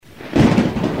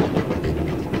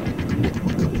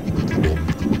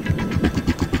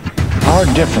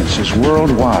our differences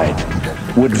worldwide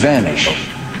would vanish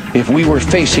if we were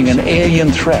facing an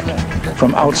alien threat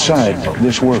from outside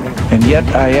this world. And yet,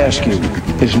 I ask you,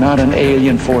 is not an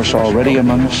alien force already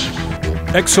among us?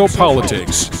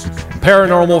 Exopolitics,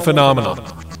 paranormal phenomena,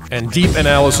 and deep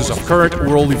analysis of current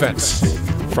world events.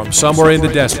 From somewhere in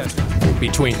the desert,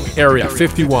 between Area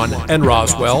 51 and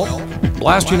Roswell,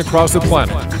 blasting across the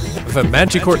planet, the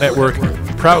Manticore Network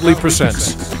proudly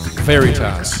presents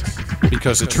Veritas,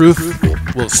 because the truth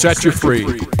will set you free.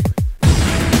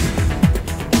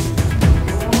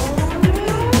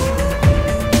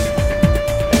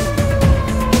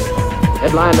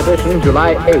 Headline edition,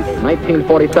 July 8,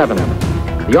 1947.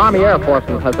 The Army Air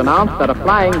Forces has announced that a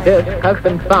flying disc has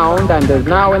been found and is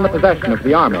now in the possession of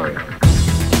the Army. It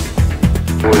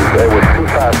was too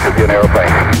fast to be an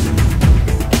airplane.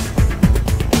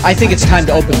 I think it's time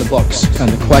to open the books on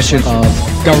the question of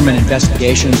government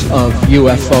investigations of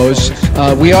UFOs.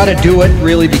 We ought to do it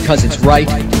really because it's right.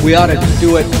 We ought to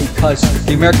do it because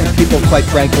the American people, quite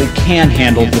frankly, can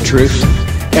handle the truth.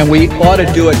 And we ought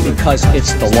to do it because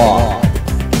it's the law.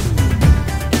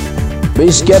 Be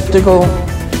skeptical.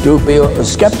 Be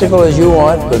as skeptical as you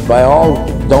want, but by all,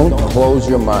 don't close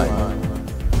your mind.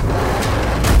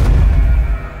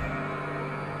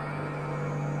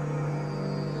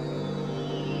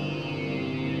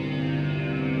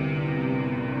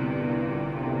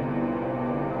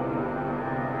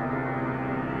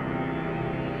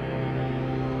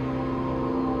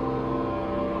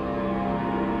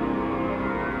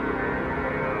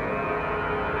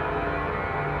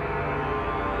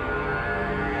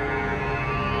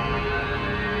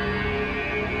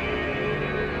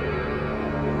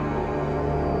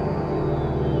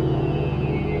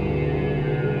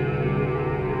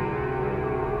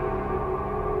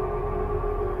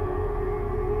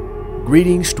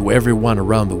 Greetings to everyone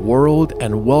around the world,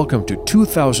 and welcome to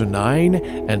 2009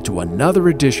 and to another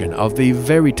edition of the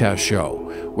Veritas Show,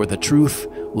 where the truth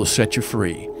will set you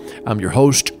free. I'm your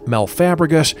host, Mel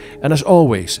Fabregas, and as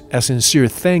always, a sincere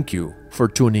thank you for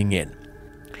tuning in.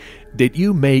 Did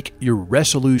you make your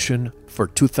resolution for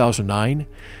 2009?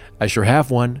 I sure have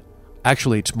one.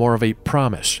 Actually, it's more of a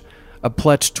promise, a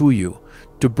pledge to you,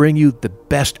 to bring you the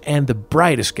best and the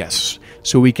brightest guests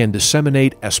so we can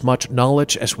disseminate as much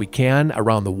knowledge as we can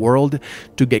around the world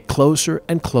to get closer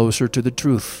and closer to the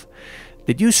truth.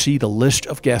 Did you see the list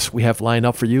of guests we have lined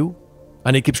up for you?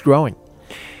 And it keeps growing.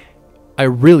 I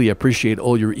really appreciate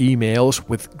all your emails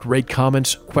with great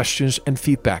comments, questions, and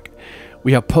feedback.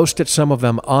 We have posted some of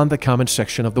them on the comments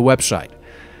section of the website.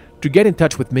 To get in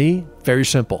touch with me, very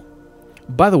simple.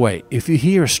 By the way, if you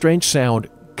hear a strange sound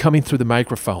coming through the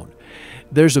microphone,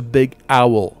 there's a big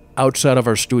owl outside of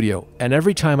our studio, and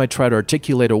every time I try to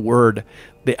articulate a word,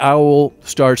 the owl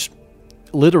starts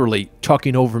literally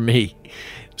talking over me.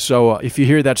 So if you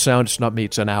hear that sound, it's not me,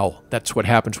 it's an owl. That's what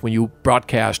happens when you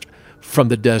broadcast from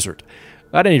the desert.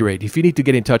 At any rate, if you need to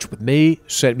get in touch with me,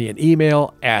 send me an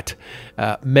email at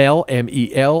mel, at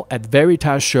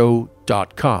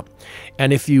veritasshow.com.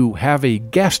 And if you have a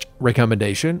guest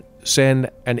recommendation, send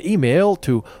an email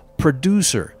to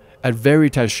producer at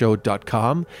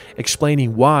veritasshow.com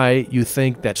explaining why you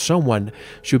think that someone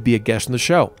should be a guest on the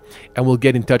show. And we'll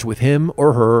get in touch with him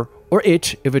or her or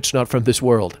it if it's not from this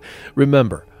world.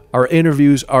 Remember, our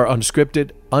interviews are unscripted,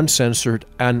 uncensored,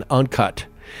 and uncut.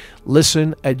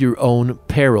 Listen at your own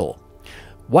peril.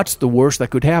 What's the worst that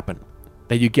could happen?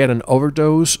 That you get an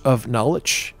overdose of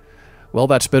knowledge? Well,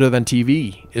 that's better than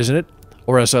TV, isn't it?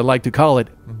 Or as I like to call it,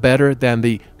 better than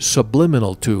the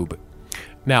subliminal tube.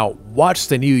 Now, what's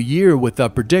the new year with the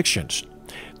predictions?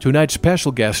 Tonight's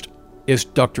special guest is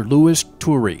Dr.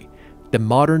 Turi, the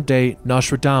modern-day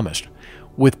Nostradamus,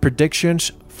 with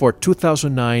predictions for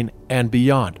 2009 and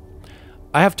beyond.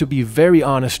 I have to be very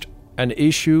honest and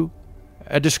issue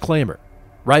a disclaimer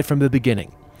right from the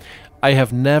beginning. I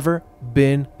have never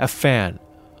been a fan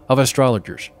of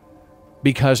astrologers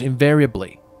because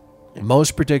invariably,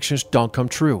 most predictions don't come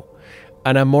true,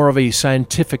 and I'm more of a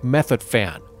scientific method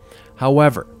fan.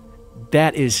 However,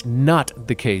 that is not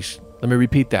the case. Let me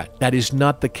repeat that. That is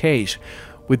not the case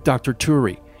with Dr.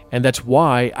 Turi, and that's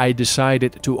why I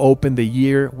decided to open the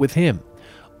year with him.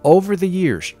 Over the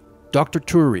years, Dr.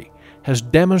 Turi has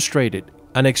demonstrated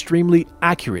an extremely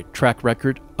accurate track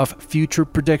record of future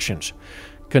predictions.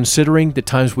 Considering the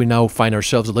times we now find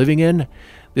ourselves living in,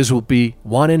 this will be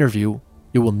one interview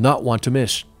you will not want to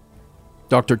miss.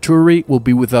 Dr. Turi will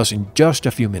be with us in just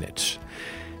a few minutes.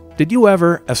 Did you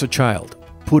ever, as a child,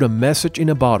 put a message in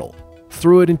a bottle,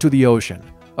 threw it into the ocean?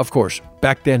 Of course,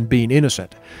 back then being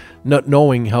innocent, not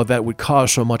knowing how that would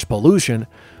cause so much pollution,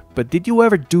 but did you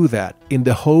ever do that in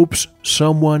the hopes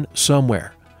someone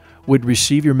somewhere would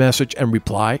receive your message and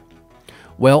reply?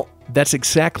 Well, that's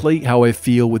exactly how I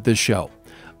feel with this show.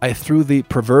 I threw the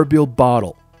proverbial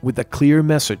bottle with a clear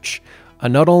message,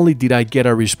 and not only did I get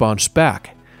a response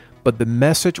back, but the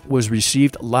message was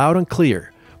received loud and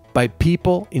clear by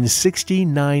people in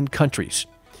 69 countries.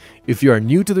 If you are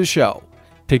new to the show,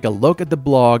 take a look at the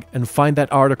blog and find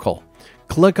that article.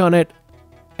 Click on it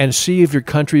and see if your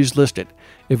country is listed.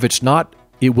 If it's not,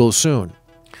 it will soon.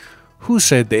 Who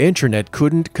said the internet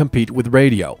couldn't compete with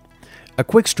radio? A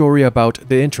quick story about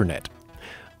the internet.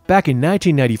 Back in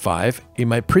 1995, in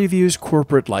my previous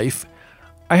corporate life,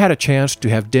 I had a chance to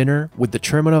have dinner with the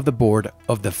chairman of the board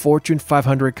of the Fortune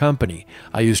 500 company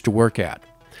I used to work at.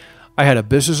 I had a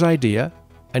business idea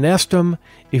and asked him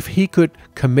if he could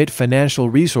commit financial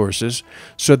resources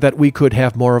so that we could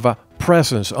have more of a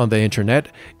presence on the internet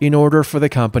in order for the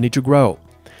company to grow.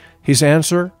 His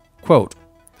answer, quote,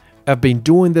 "I've been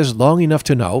doing this long enough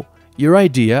to know your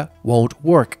idea won't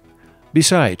work.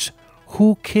 Besides,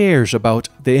 who cares about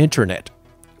the internet?"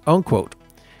 Unquote.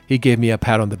 He gave me a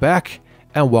pat on the back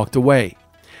and walked away.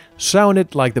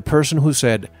 Sounded like the person who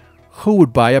said, "Who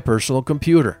would buy a personal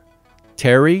computer?"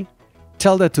 Terry,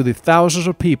 tell that to the thousands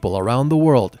of people around the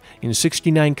world in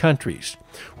 69 countries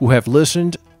who have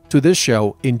listened to this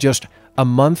show in just a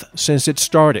month since it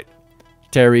started.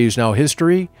 Terry is now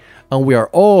history, and we are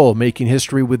all making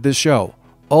history with this show.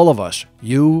 All of us,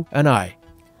 you and I.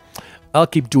 I'll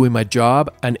keep doing my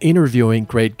job and interviewing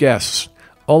great guests.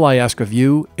 All I ask of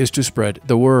you is to spread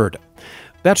the word.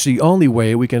 That's the only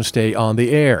way we can stay on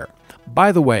the air.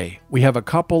 By the way, we have a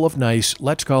couple of nice,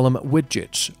 let's call them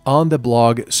widgets, on the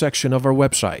blog section of our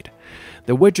website.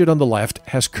 The widget on the left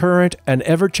has current and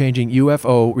ever-changing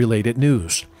UFO-related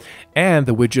news. And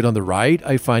the widget on the right,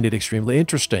 I find it extremely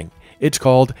interesting. It's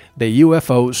called the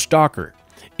UFO Stalker.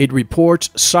 It reports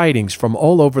sightings from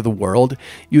all over the world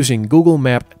using Google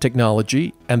Map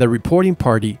technology, and the reporting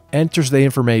party enters the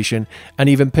information and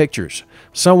even pictures.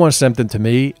 Someone sent them to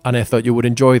me, and I thought you would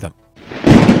enjoy them.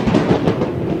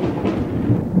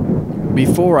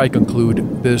 Before I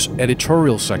conclude this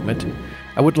editorial segment,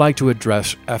 I would like to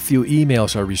address a few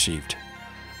emails I received.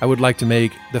 I would like to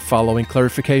make the following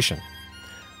clarification.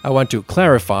 I want to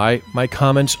clarify my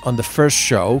comments on the first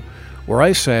show, where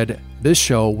I said this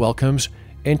show welcomes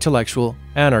intellectual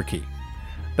anarchy.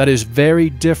 That is very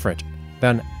different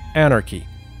than anarchy,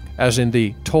 as in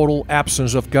the total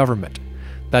absence of government.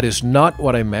 That is not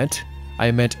what I meant.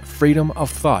 I meant freedom of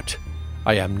thought.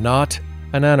 I am not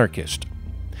an anarchist.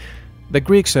 The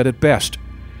Greeks said it best.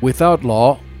 Without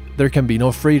law, there can be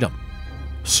no freedom.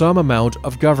 Some amount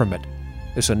of government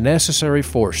is a necessary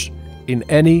force in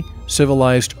any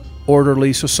civilized,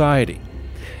 orderly society.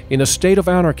 In a state of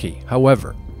anarchy,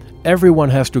 however, everyone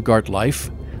has to guard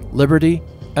life, liberty,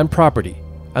 and property,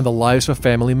 and the lives of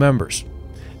family members.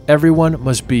 Everyone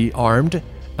must be armed,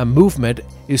 and movement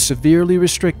is severely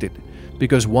restricted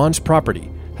because one's property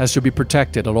has to be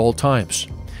protected at all times.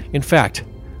 In fact,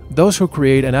 those who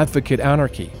create and advocate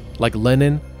anarchy, like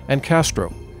Lenin and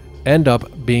Castro, end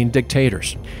up being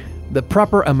dictators. The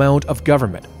proper amount of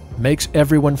government makes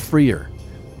everyone freer.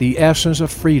 The essence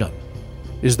of freedom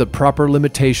is the proper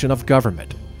limitation of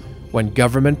government. When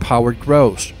government power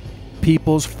grows,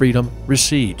 people's freedom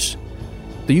recedes.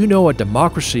 Do you know a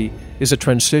democracy is a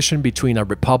transition between a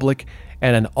republic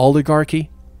and an oligarchy?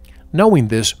 Knowing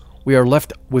this, we are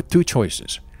left with two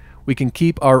choices. We can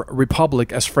keep our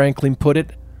republic, as Franklin put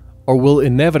it, or we'll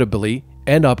inevitably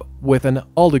end up with an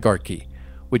oligarchy,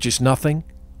 which is nothing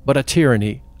but a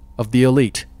tyranny of the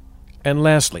elite. And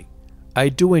lastly, I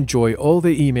do enjoy all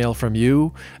the email from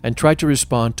you and try to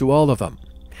respond to all of them.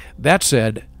 That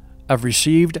said, I've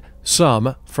received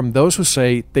some from those who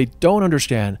say they don't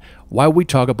understand why we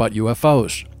talk about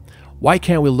UFOs. Why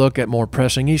can't we look at more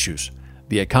pressing issues?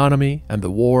 The economy and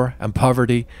the war and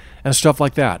poverty and stuff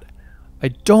like that. I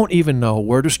don't even know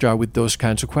where to start with those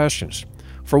kinds of questions.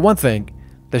 For one thing,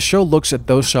 the show looks at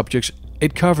those subjects,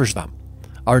 it covers them.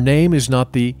 Our name is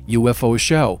not the UFO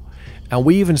show, and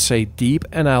we even say deep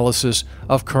analysis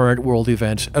of current world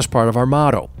events as part of our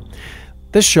motto.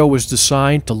 This show was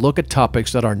designed to look at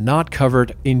topics that are not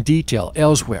covered in detail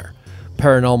elsewhere.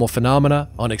 Paranormal phenomena,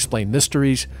 unexplained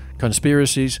mysteries,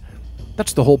 conspiracies.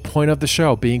 That's the whole point of the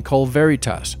show being called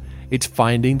Veritas. It's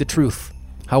finding the truth.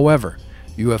 However,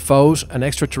 UFOs and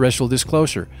extraterrestrial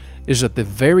disclosure is at the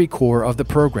very core of the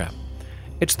program.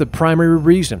 It's the primary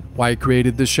reason why I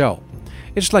created this show.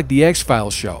 It's like the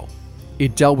X-Files show.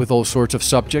 It dealt with all sorts of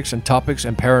subjects and topics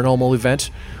and paranormal events,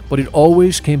 but it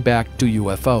always came back to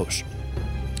UFOs.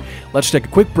 Let's take a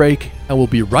quick break, and we'll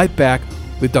be right back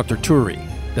with Dr. Turi,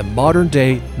 the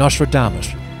modern-day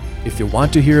Nostradamus. If you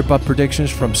want to hear about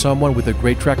predictions from someone with a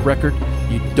great track record,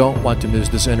 you don't want to miss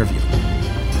this interview.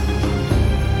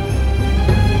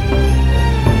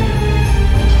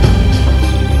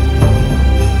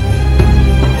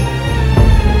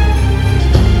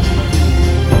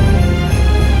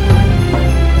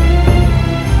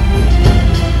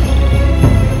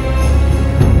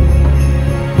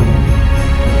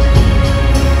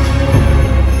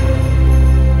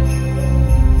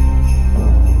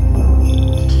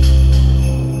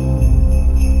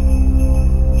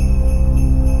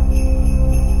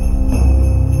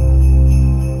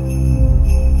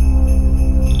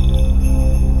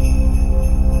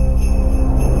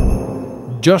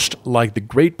 Just like the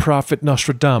great prophet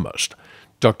Nostradamus,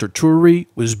 Dr. Turi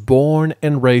was born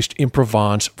and raised in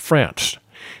Provence, France.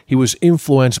 He was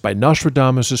influenced by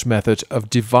Nostradamus' methods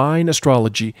of divine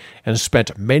astrology and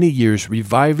spent many years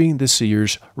reviving the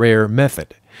seer's rare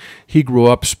method. He grew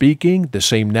up speaking the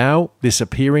same now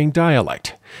disappearing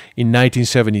dialect. In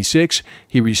 1976,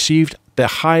 he received the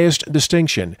highest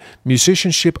distinction,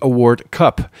 Musicianship Award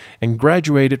Cup, and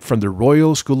graduated from the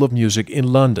Royal School of Music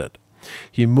in London.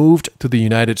 He moved to the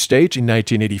United States in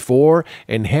 1984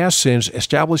 and has since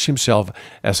established himself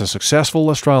as a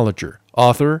successful astrologer,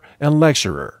 author, and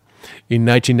lecturer. In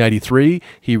 1993,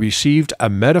 he received a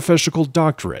metaphysical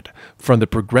doctorate from the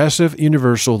Progressive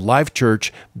Universal Life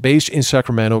Church based in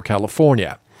Sacramento,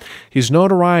 California. His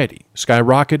notoriety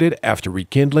skyrocketed after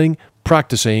rekindling,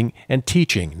 practicing, and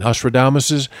teaching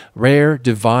Nostradamus' rare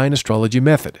divine astrology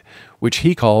method, which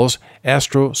he calls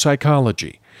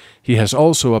astropsychology. He has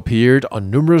also appeared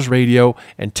on numerous radio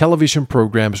and television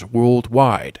programs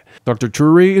worldwide. Dr.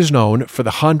 Turi is known for the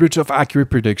hundreds of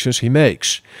accurate predictions he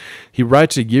makes. He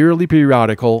writes a yearly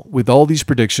periodical with all these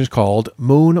predictions called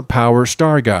Moon Power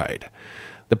Star Guide.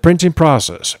 The printing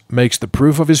process makes the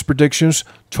proof of his predictions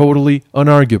totally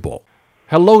unarguable.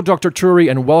 Hello, Dr. Turi,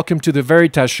 and welcome to the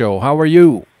Veritas Show. How are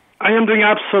you? I am doing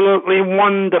absolutely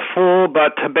wonderful,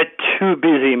 but a bit too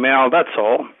busy, Mel, that's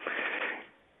all.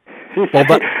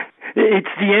 It's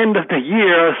the end of the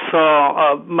year,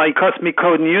 so my Cosmic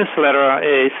Code newsletter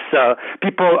is,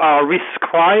 people are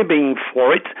rescribing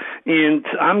for it, and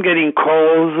I'm getting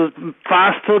calls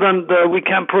faster than we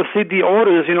can proceed the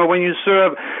orders. You know, when you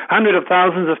serve hundreds of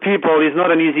thousands of people, it's not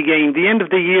an easy game. The end of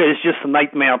the year is just a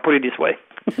nightmare, put it this way.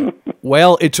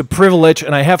 Well, it's a privilege,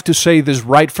 and I have to say this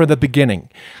right from the beginning.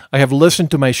 I have listened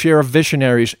to my share of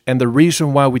visionaries, and the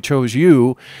reason why we chose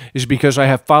you is because I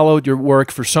have followed your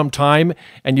work for some time,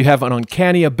 and you have an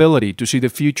uncanny ability to see the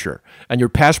future, and your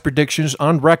past predictions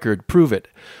on record prove it.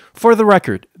 For the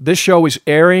record, this show is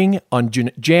airing on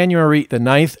January the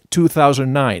 9th,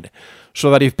 2009,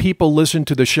 so that if people listen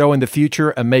to the show in the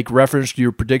future and make reference to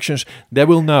your predictions, they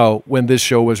will know when this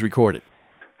show was recorded.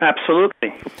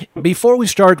 Absolutely. Before we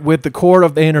start with the core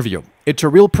of the interview, it's a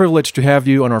real privilege to have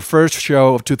you on our first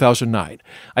show of 2009.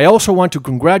 I also want to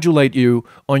congratulate you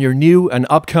on your new and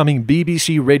upcoming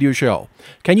BBC radio show.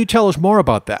 Can you tell us more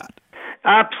about that?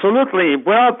 Absolutely.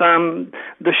 Well,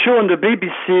 the show on the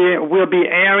BBC will be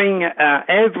airing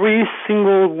every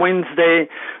single Wednesday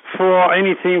for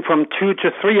anything from 2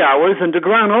 to 3 hours, and the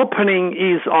grand opening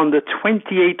is on the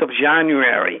 28th of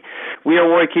January. We are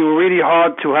working really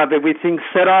hard to have everything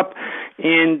set up,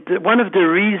 and one of the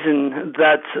reasons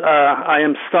that I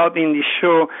am starting this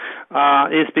show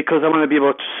is because I want to be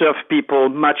able to serve people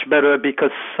much better,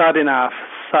 because sad enough,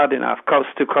 Coast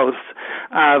to Coast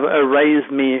have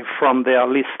erased me from their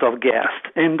list of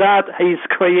guests. And that is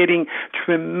creating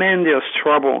tremendous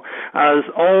trouble, as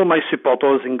all my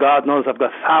supporters, and God knows I've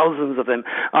got thousands of them,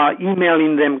 are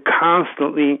emailing them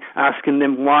constantly, asking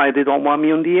them why they don't want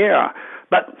me on the air.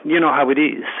 But you know how it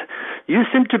is. You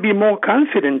seem to be more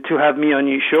confident to have me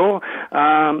on your show.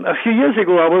 A few years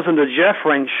ago, I was on the Jeff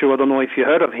Ranch show. I don't know if you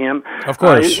heard of him. Of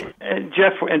course.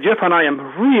 Jeff and I am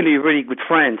really, really good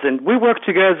friends. And we worked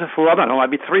together for,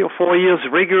 maybe 3 or 4 years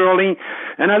regularly.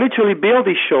 And I literally built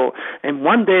this show. And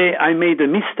one day, I made a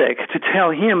mistake to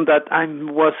tell him that I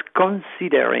was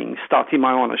considering starting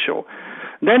my own show.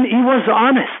 Then he was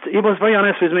honest. He was very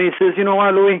honest with me. He says, you know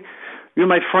what, Louis? You're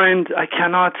my friend. I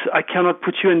cannot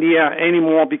put you in the air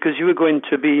anymore because you are going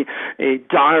to be a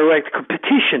direct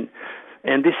competition.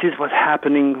 And this is what's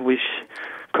happening with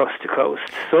Coast to Coast.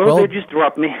 So they just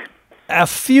dropped me. Now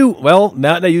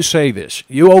that you say this,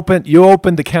 you opened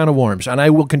the can of worms, and I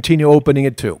will continue opening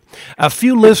it too. A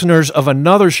few listeners of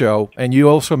another show, and you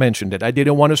also mentioned it, I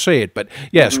didn't want to say it, but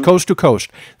yes, Coast to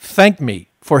Coast, thanked me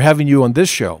for having you on this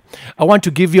show. I want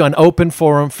to give you an open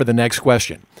forum for the next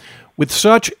question. With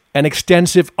such an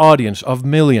extensive audience of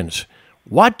millions,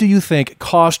 what do you think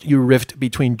caused your rift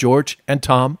between George and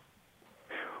Tom?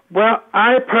 Well,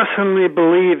 I personally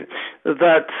believe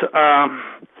that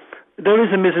there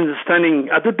is a misunderstanding.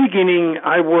 At the beginning,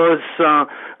 I was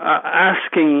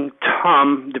asking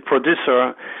Tom, the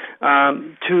producer,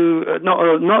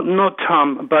 not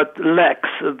Tom, but Lex,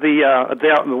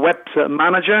 their web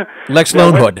manager. Lex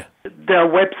Lonehood. Their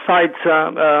website,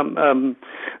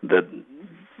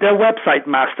 their website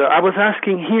master. I was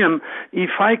asking him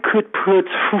if I could put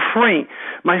for free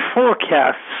my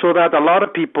forecast so that a lot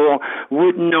of people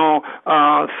would know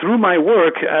through my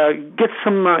work, get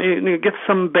some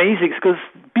basics, because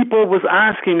people was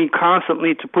asking me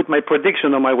constantly to put my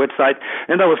prediction on my website,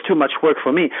 and that was too much work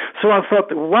for me. So I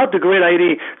thought, what a great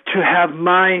idea to have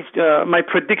my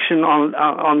prediction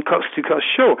on Coast to Coast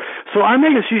show. So I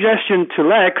made a suggestion to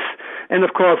Lex, and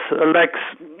of course Lex,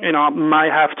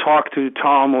 might have talked to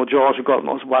Tom or George, or God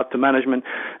knows what, the management,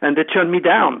 and they turned me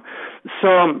down.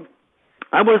 So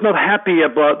I was not happy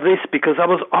about this because I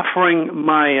was offering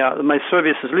my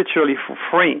services literally for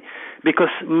free,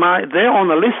 because their own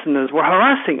listeners were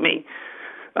harassing me.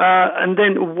 And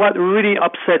then what really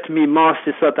upset me most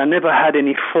is that I never had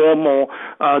any formal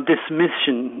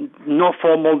dismission, no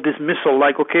formal dismissal,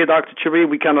 like, okay, Dr. Turi,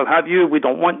 we cannot have you, we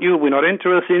don't want you, we're not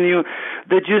interested in you.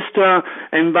 They just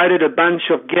invited a bunch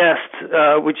of guests,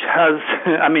 which has,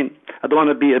 I don't want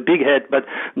to be a big head, but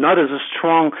not as a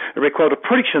strong record of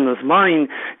prediction as mine,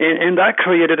 and that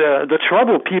created the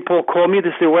trouble. People call me,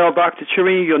 they say, well, Dr.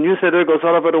 Turi, your newsletter goes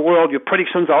all over the world, your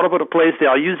predictions are all over the place, they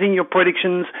are using your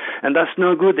predictions, and that's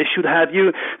no good, they should have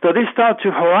you. So they start to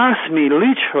harass me,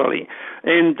 literally,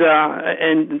 and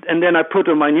then I put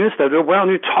on my newsletter, well,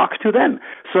 you talk to them.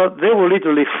 So they were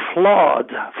literally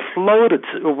flooded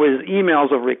with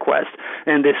emails of requests,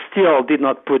 and they still did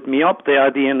not put me up there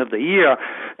at the end of the year.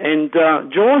 And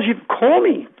George called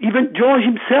me, even George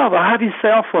himself. I have his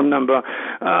cell phone number.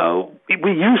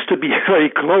 We used to be very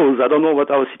close. I don't know what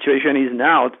our situation is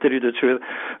now, to tell you the truth.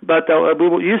 But we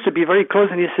used to be very close,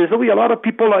 and he says, a lot of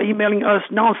people are emailing us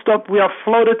nonstop. We are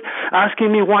flooded,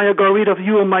 asking me why I got rid of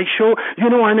you on my show.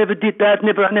 I never did that,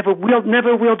 never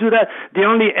will do that. The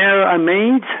only error I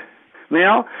made,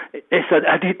 Mel, is that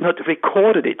I did not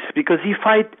record it, because if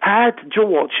I had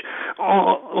George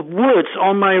words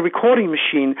on my recording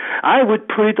machine, I would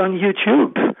put it on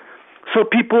YouTube so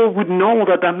people would know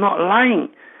that I'm not lying.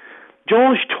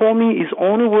 George told me his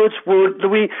own words were,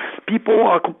 Louis, people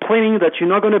are complaining that you're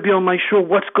not going to be on my show.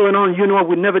 What's going on? I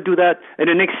would never do that. And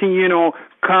the next thing you know,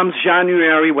 comes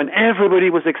January, when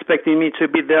everybody was expecting me to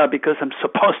be there because I'm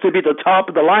supposed to be the top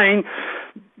of the line,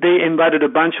 they invited a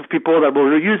bunch of people that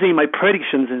were using my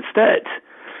predictions instead.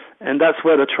 And that's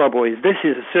where the trouble is. This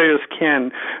is a serious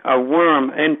can of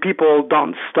worm, and people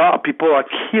don't stop. People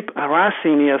keep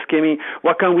harassing me, asking me,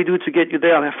 what can we do to get you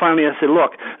there? And finally I said,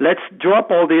 look, let's drop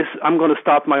all this. I'm going to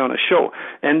start my own show.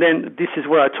 And then this is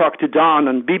where I talked to Don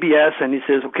on BBS, and he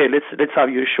says, okay, let's have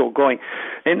your show going.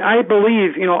 And I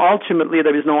believe, ultimately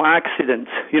there is no accident.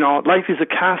 Life is a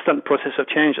constant process of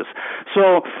changes.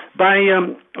 So by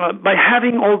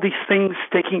having all these things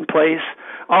taking place,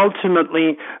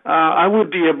 ultimately, I would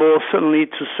be able certainly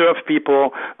to serve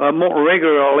people more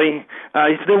regularly.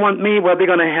 If they want me, well, they're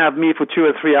going to have me for 2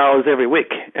 or 3 hours every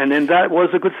week. And then that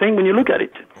was a good thing when you look at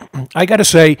it. I got to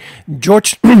say,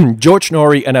 George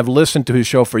Noory, and I've listened to his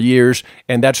show for years,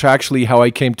 and that's actually how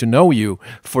I came to know you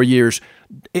for years.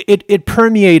 It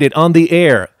permeated on the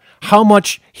air how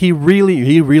much he really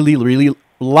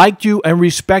liked you and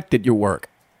respected your work.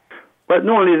 But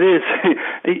not only this,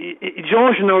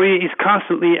 George Noory is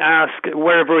constantly asked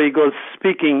wherever he goes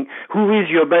speaking, who is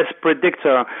your best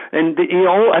predictor? And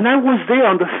and I was there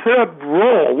on the third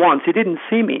row once. He didn't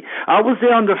see me. I was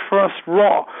there on the first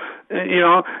row.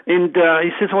 And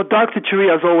he says, well, Dr. Turi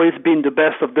has always been the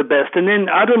best of the best. And then,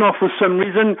 I don't know, for some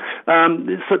reason,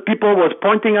 so people was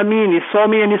pointing at me, and he saw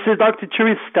me, and he says, Dr.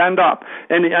 Turi, stand up.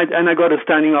 And I got a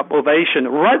standing up ovation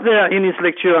right there in his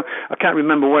lecture. I can't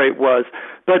remember where it was.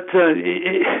 But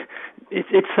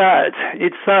it's sad.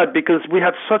 It's sad because we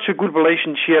had such a good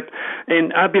relationship,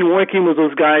 and I've been working with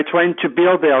those guys, trying to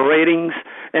build their ratings,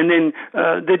 and then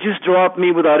they just dropped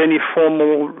me without any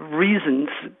formal reasons,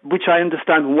 which I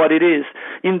understand what it is.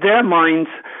 In their mind,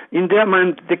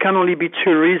 there can only be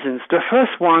two reasons. The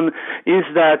first one is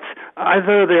that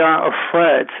either they are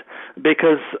afraid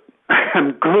because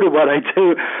I'm good at what I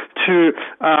do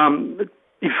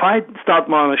if I start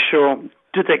my own show,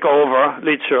 to take over,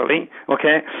 literally,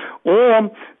 okay? Or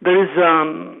there is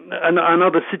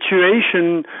another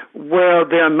situation where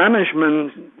their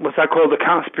management, what I call the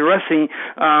conspiracy,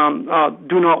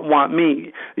 do not want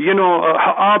me.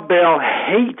 Art Bell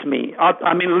hate me.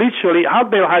 Literally, Art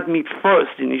Bell had me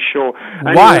first in his show.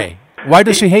 Why? Why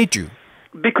does he hate you?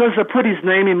 Because I put his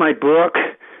name in my book,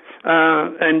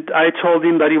 and I told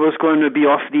him that he was going to be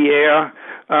off the air,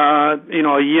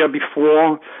 a year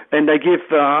before, and I gave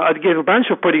a bunch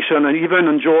of predictions, and even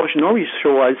on George Norris'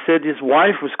 show, I said his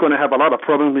wife was going to have a lot of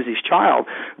problems with his child,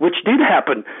 which did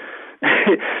happen.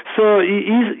 So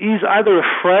he's either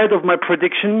afraid of my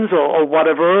predictions or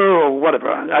whatever,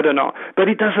 I don't know. But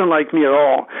he doesn't like me at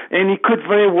all. And he could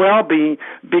very well be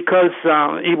because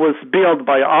he was billed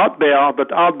by Art Bell,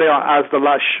 but Art Bell has the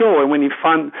last show. And when he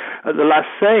found the last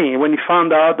saying, when he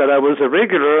found out that I was a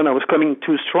regular and I was coming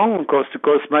too strong on Coast to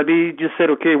Coast, maybe he just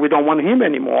said, okay, we don't want him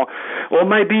anymore. Or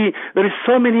maybe there is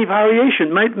so many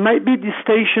variations. Maybe the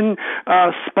station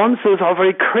sponsors are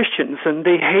very Christians and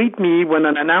they hate me when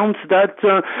I announce that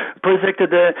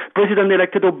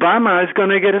President-elected Obama is going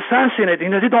to get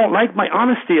assassinated. They don't like my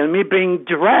honesty and me being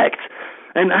direct.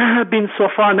 And I have been so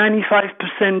far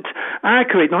 95%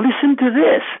 accurate. Now listen to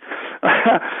this.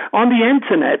 On the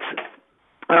internet,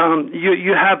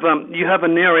 you have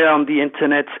an area on the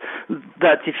internet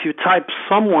that if you type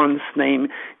someone's name,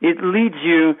 it leads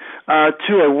you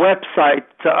to a website,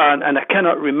 and I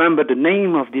cannot remember the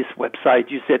name of this website.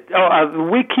 You said,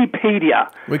 Wikipedia.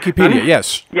 Wikipedia,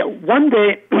 yes. Yeah. One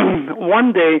day,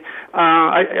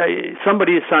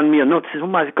 somebody sent me a note. Says, "Oh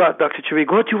my God, Dr. Turi,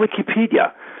 go to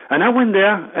Wikipedia." And I went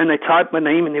there and I typed my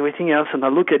name and everything else, and I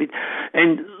look at it,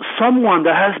 and someone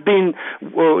that has been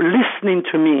listening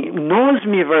to me, knows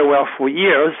me very well for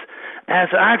years, has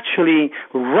actually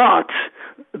wrote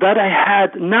that I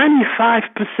had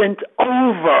 95%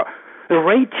 over a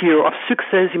ratio of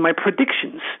success in my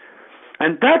predictions.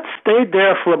 And that stayed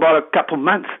there for about a couple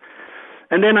months.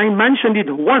 And then I mentioned it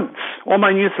once on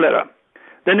my newsletter.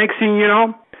 The next thing you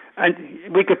know, and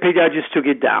Wikipedia just took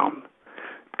it down.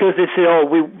 Because they say,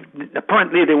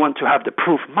 apparently they want to have the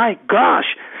proof. My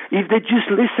gosh, if they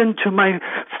just listen to my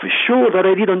show that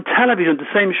I did on television, the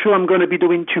same show I'm going to be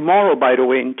doing tomorrow, by the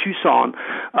way, in Tucson,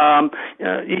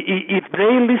 if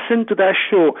they listen to that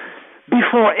show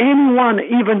before anyone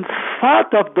even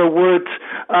thought of the word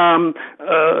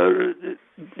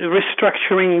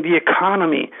restructuring the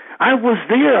economy, I was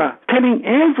there telling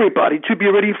everybody to be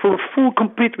ready for a full,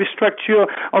 complete restructure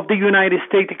of the United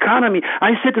States economy.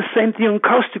 I said the same thing on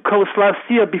Coast to Coast last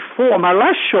year before my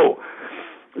last show.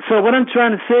 So what I'm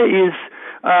trying to say is,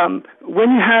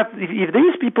 when you have, if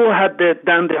these people had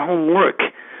done their homework,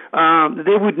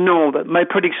 they would know that my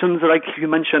predictions, like you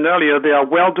mentioned earlier, they are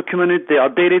well documented, they are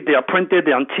dated, they are printed,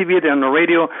 they're on TV, they're on the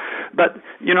radio. But,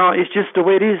 it's just the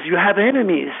way it is. You have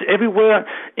enemies. Everywhere,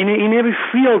 in every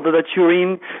field that you're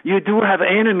in, you do have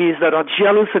enemies that are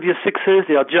jealous of your success,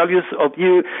 they are jealous of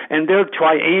you, and they'll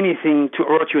try anything to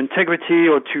hurt your integrity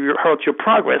or to hurt your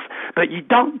progress. But you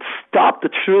don't stop the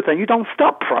truth and you don't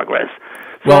stop progress.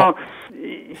 So,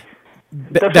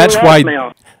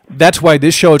 That's why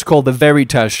this show is called The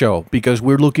Veritas Show, because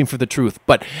we're looking for the truth.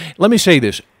 But let me say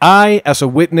this. I, as a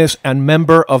witness and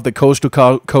member of the Coast to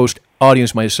Coast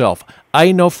audience myself,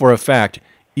 I know for a fact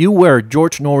you were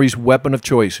George Norrie's weapon of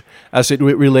choice as it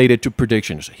related to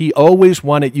predictions. He always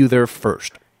wanted you there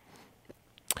first.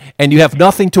 And you have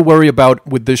nothing to worry about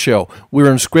with this show.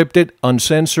 We're unscripted,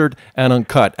 uncensored, and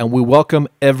uncut, and we welcome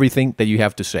everything that you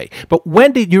have to say. But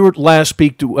when did you last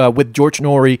speak with George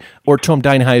Norrie or Tom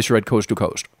Dineheiser at Coast to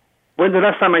Coast? When the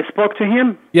last time I spoke to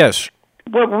him? Yes.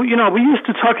 Well, we used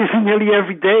to talk nearly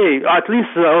every day, at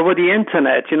least over the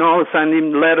internet,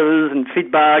 sending letters and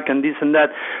feedback and this and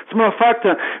that. As a matter of fact,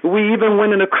 we even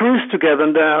went on a cruise together,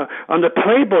 on the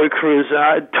Playboy cruise.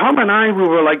 Tom and I, we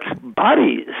were like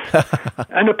buddies.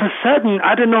 And all of a sudden,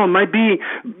 I don't know, maybe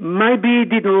he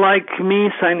didn't like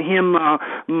me send him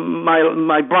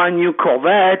my brand new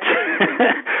Corvette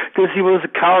because he was a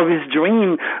car of his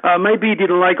dream. Maybe he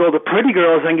didn't like all the pretty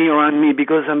girls hanging around me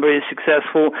because I'm very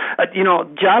successful.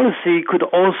 Jealousy could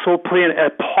also play a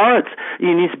part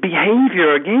in his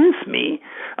behavior against me.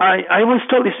 I was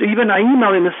told this, even I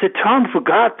emailed him and said, Tom, for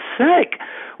God's sake,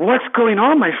 what's going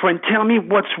on, my friend? Tell me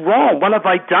what's wrong. What have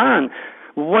I done?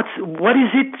 What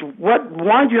is it?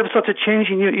 Why do you have such a change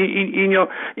in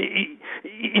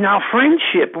our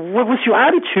friendship? What was your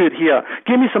attitude here?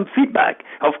 Give me some feedback.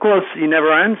 Of course, he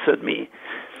never answered me.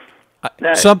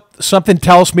 Something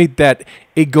tells me that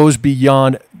it goes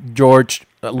beyond George,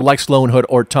 Lex Lonehood,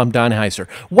 or Tom Dineheiser.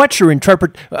 What's your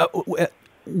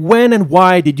when and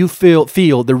why did you feel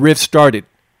the rift started?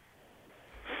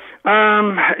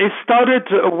 It started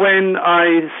when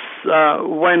I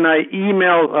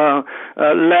emailed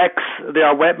Lex,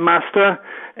 their webmaster,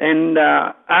 and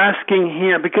asking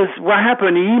him, because what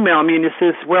happened, he emailed me and he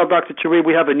says, well, Dr. Turi,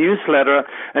 we have a newsletter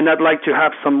and I'd like to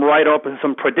have some write-up and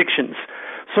some predictions.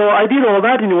 So I did all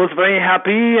that, and he was very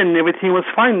happy, and everything was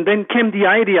fine. Then came the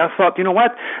idea. I thought, you know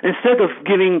what? Instead of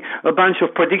giving a bunch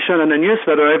of prediction in a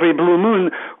newsletter every blue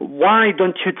moon, why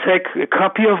don't you take a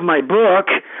copy of my book?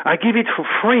 I give it for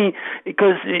free,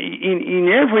 because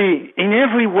in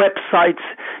every website,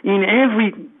 in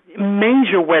every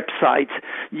major website,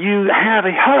 you have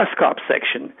a horoscope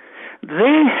section.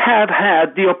 They have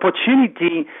had the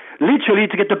opportunity, literally,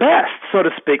 to get the best, so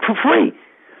to speak, for free.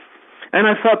 And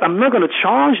I thought, I'm not going to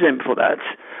charge them for that.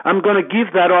 I'm going to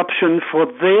give that option for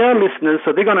their listeners,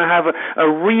 so they're going to have a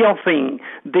real thing.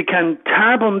 They can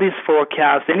tab on this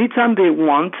forecast anytime they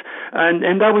want,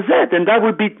 and that was it. And that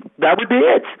would be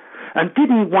it. And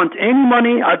didn't want any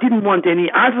money. I didn't want any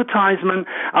advertisement.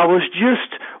 I was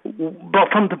just,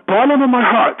 but from the bottom of my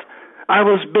heart, I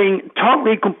was being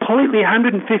totally, completely,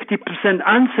 150%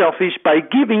 unselfish by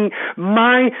giving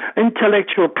my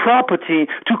intellectual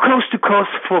property to Coast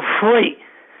for free.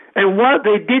 And what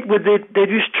they did with it,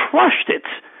 they just trashed it.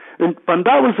 And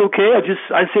that was okay.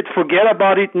 I said, forget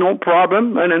about it, no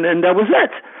problem. And that was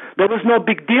it. There was no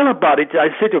big deal about it.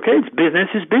 I said, okay, it's business,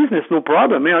 no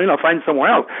problem. Find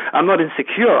somewhere else. I'm not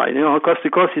insecure. Coast to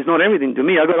Coast is not everything to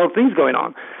me. I got other things going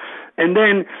on. And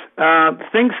then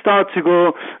things start to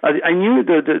go. I knew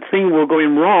the thing was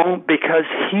going wrong because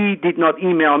he did not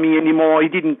email me anymore. He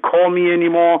didn't call me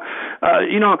anymore.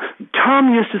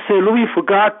 Tom used to say, Louis, for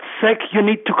God's sake, you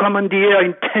need to come on the air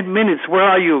in 10 minutes. Where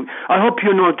are you? I hope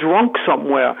you're not drunk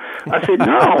somewhere. I said,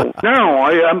 no,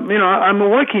 I'm a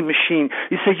working machine.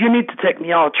 He said, you need to take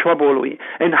me out of trouble, Louis.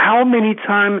 And how many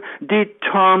times did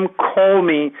Tom call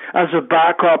me as a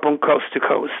backup on Coast to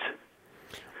Coast?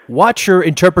 What's your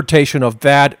interpretation of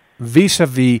that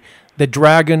vis-a-vis the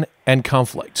dragon and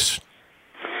conflicts?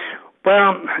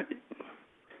 Well,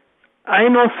 I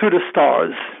know through the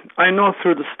stars, and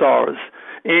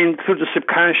through the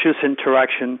subconscious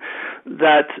interaction,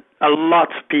 that a lot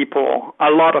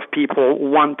of people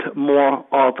want more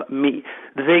of me.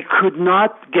 They could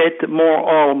not get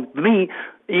more of me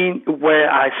in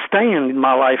where I stand in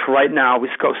my life right now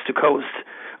with Coast to Coast.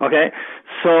 Okay,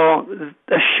 so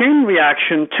a chain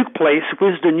reaction took place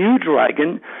with the new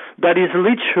dragon that is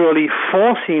literally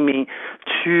forcing me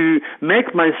to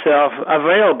make myself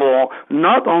available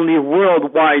not only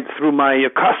worldwide through my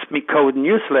Cosmic Code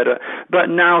newsletter,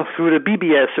 but now through the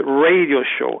BBS radio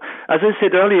show. As I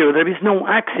said earlier, there is no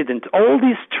accident. All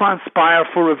this transpires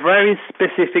for a very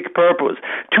specific purpose.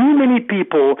 Too many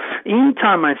people in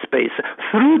time and space,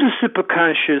 through the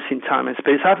superconscious in time and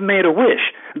space, have made a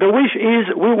wish. The wish is,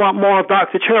 we want more of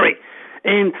Dr. Turi.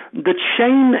 And the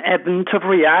chain event of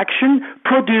reaction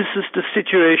produces the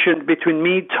situation between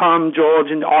me, Tom, George,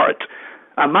 and Art.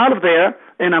 I'm out of there,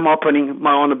 and I'm opening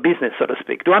my own business, so to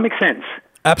speak. Do I make sense?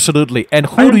 Absolutely. And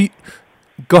who do you...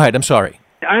 Go ahead, I'm sorry.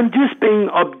 I'm just being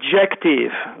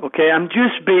objective, okay? I'm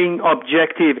just being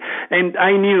objective. And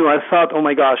I thought, oh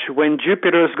my gosh, when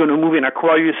Jupiter is going to move in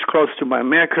Aquarius close to my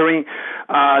Mercury,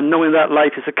 knowing that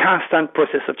life is a constant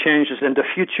process of changes and the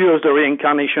future is the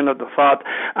reincarnation of the thought,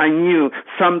 I knew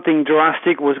something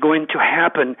drastic was going to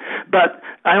happen. But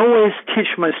I always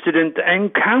teach my student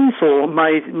and counsel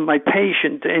my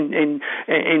patient and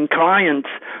clients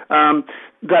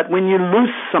that when you lose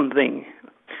something,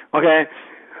 okay,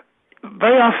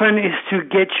 very often is to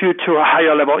get you to a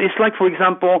higher level. It's like, for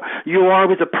example, you are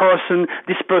with a person,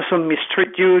 this person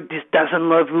mistreats you, this doesn't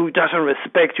love you, doesn't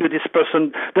respect you, this person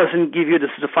doesn't give you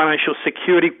the financial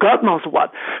security, God knows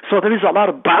what. So there is a lot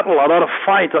of battle, a lot of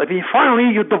fight. I mean, finally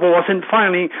you divorce, and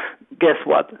finally, guess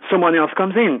what? Someone else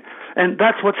comes in. And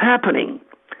that's what's happening.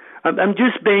 I'm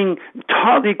just being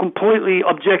totally, completely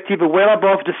objective, well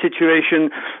above the situation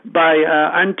by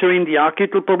entering the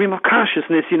archetypal problem of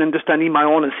consciousness in understanding my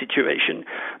own situation.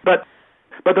 But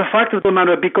the fact of the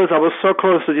matter, because I was so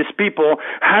close to these people,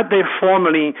 had they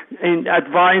formally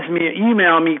advised me,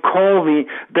 email me, call me,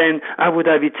 then I would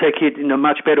have taken it in a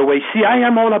much better way. See, I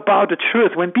am all about the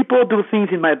truth. When people do things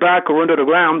in my back or under the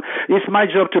ground, it's my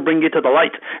job to bring it to the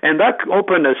light. And that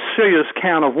opened a serious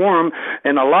can of worms,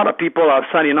 and a lot of people are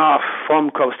signing off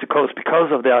from Coast to Coast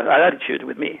because of their attitude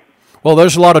with me. Well,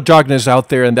 there's a lot of darkness out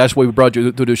there, and that's why we brought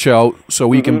you to the show, so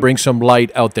we can bring some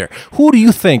light out there. Who do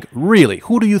you think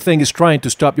is trying to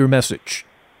stop your message?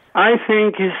 I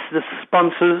think it's the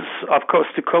sponsors of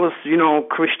Coast to Coast.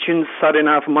 Christians suddenly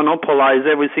enough monopolize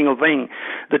every single thing.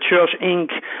 The Church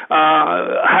Inc.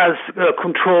 has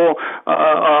control,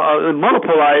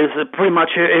 monopolize pretty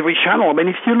much every channel. I mean,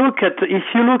 if you look at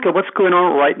what's going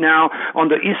on right now on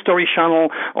the History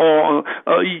Channel, or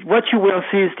what you will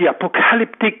see is the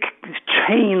apocalyptic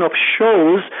chain of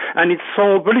shows, and it's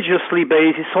all religiously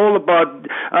based. It's all about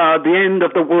the end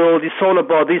of the world. It's all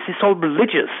about this. It's all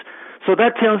religious. So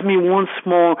that tells me once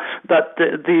more that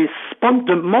the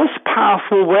most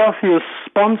powerful, wealthiest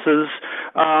sponsors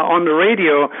on the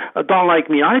radio don't like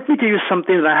me. Let me tell you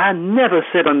something that I had never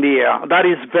said on the air. That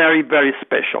is very, very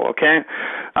special, okay?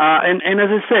 And as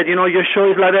I said, your show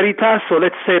is La Veritas, so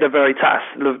let's say the Veritas,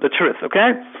 the truth,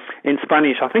 okay? In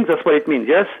Spanish. I think that's what it means,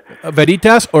 yes?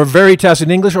 Veritas or Veritas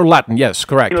in English or Latin, yes,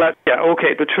 correct. Yeah,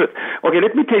 okay, the truth. Okay,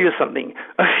 let me tell you something.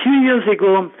 A few years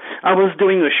ago, I was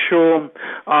doing a show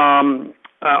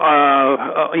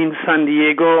in San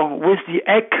Diego with the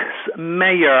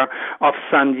ex-mayor of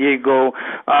San Diego.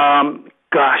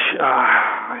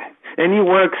 And he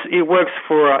works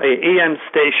for a AM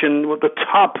station with the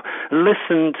top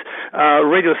listened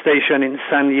radio station in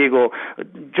San Diego.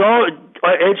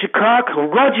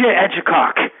 Roger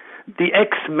Edgecock, the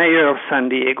ex-mayor of San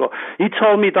Diego. He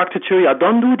told me, Dr. Turi, I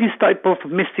don't do this type of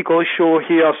mystical show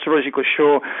here, astrological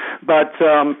show, but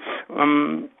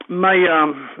my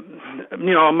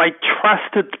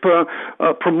trusted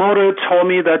promoter told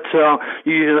me that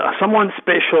you're someone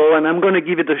special, and I'm going to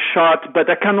give it a shot, but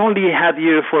I can only have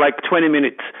you for like 20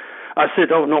 minutes. I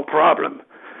said, oh, no problem.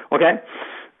 Okay?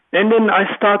 And then I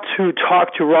start to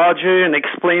talk to Roger and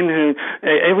explain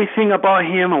everything about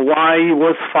him, why he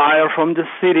was fired from the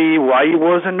city, why he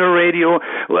was on the radio.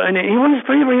 And he was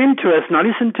very, very interested. Now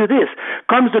listen to this.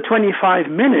 Comes the 25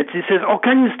 minutes. He says, oh,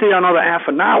 can you stay another half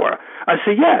an hour? I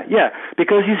say, yeah,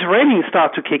 because his ratings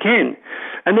start to kick in.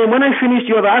 And then when I finish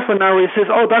the other half an hour, he says,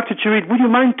 oh, Dr. Turi, would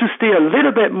you mind to stay a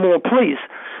little bit more, please?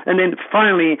 And then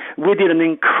finally, we did an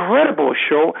incredible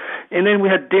show, and then we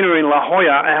had dinner in La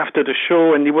Jolla after the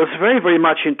show, and he was very, very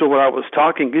much into what I was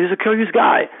talking. He's a curious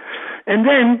guy. And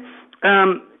then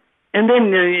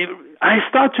I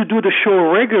started to do the show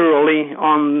regularly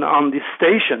on this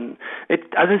station.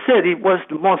 As I said, it was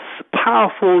the most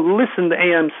powerful listened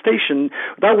AM station.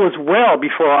 That was well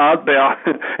before Out There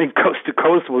and Coast to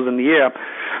Coast was in the air.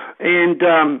 And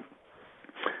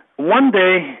one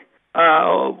day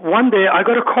I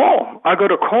got a call. I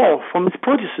got a call from his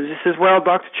producers. He says, well,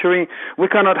 Dr. Turi, we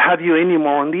cannot have you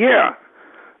anymore on the air.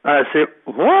 I said,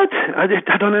 what? I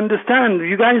don't understand.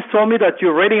 You guys told me that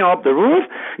you're rating up the roof.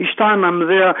 Each time I'm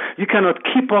there, you cannot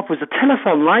keep up with the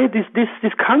telephone line. This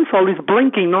console is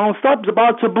blinking nonstop. It's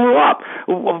about to blow up.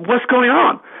 What's going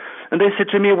on? And they said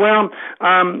to me, well,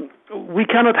 we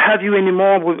cannot have you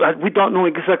anymore. We don't know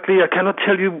exactly. I cannot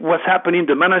tell you what's happening.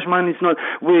 The management is not...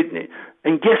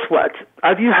 And guess what?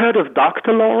 Have you heard of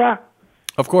Dr. Laura?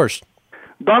 Of course.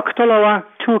 Dr. Laura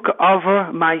took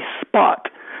over my spot.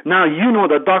 Now, you know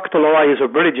that Dr. Laura is a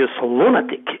religious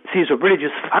lunatic. She's a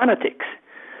religious fanatic.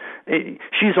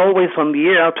 She's always on the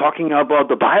air talking about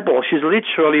the Bible. She's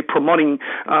literally promoting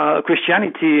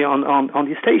Christianity on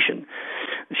the station.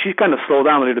 She kind of slowed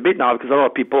down a little bit now because a lot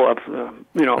of people have,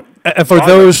 And for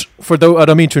those, I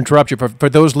don't mean to interrupt you, for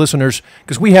those listeners,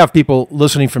 because we have people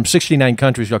listening from 69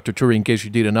 countries, Dr. Turi, in case you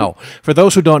didn't know. For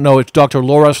those who don't know, it's Dr.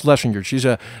 Laura Schlesinger. She's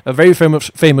a very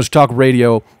famous talk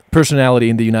radio personality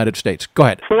in the United States. Go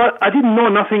ahead. So I didn't know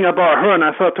nothing about her, and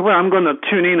I thought, well, I'm going to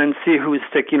tune in and see who is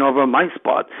taking over my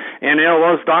spot. And it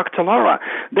was Dr. Laura.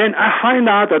 Then I find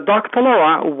out that Dr.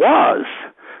 Laura was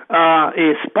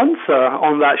a sponsor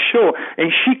on that show,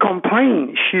 and she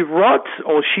complained. She wrote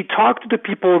or she talked to the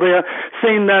people there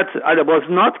saying that I was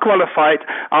not qualified,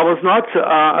 I was not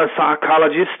a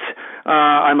psychologist,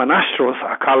 I'm an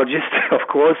astropsychologist, of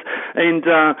course, and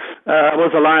I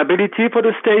was a liability for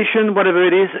the station, whatever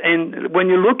it is. And when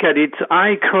you look at it,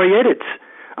 I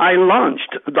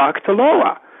launched Dr.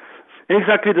 Laura.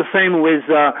 Exactly the same with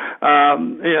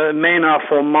men are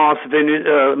from Mars, Venus,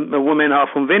 women are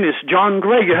from Venus. John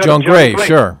Gray, you heard John of John Gray, Gray?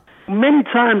 Sure. Many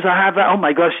times I have, oh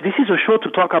my gosh, this is a show to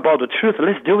talk about the truth.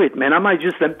 Let's do it, man. I might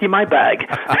just empty my bag.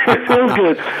 It feels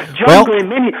good. John Gray,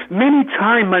 many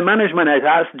times my management has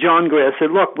asked John Gray, I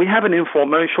said, look, we have an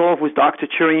infomercial with Dr.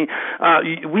 Turi.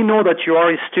 We know that you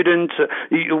are a student.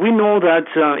 We know that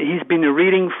he's been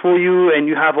reading for you and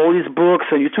you have all his books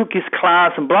and you took his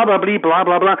class and blah, blah, blah, blah,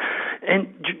 blah, blah. And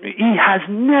he has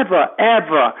never,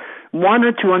 ever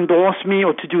wanted to endorse me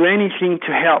or to do anything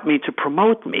to help me, to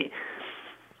promote me.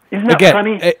 Isn't that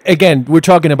funny? Again, we're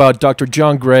talking about Dr.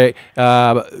 John Gray.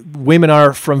 Women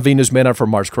are from Venus, men are from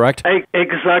Mars, correct?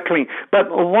 Exactly.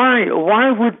 But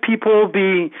why would people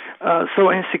be so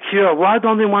insecure? Why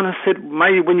don't they want to sit?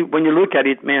 When you look at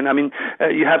it, man, I mean,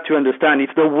 you have to understand,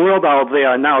 if the world out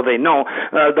there now, they know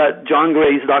that John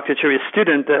Gray is Dr. Turi's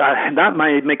student, that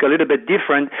might make a little bit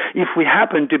different if we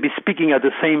happen to be speaking at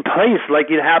the same place like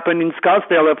it happened in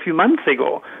Scottsdale a few months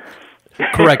ago.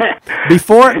 Correct.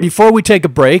 Before we take a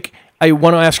break, I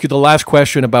want to ask you the last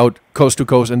question about Coast to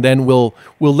Coast, and then we'll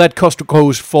let Coast to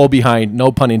Coast fall behind,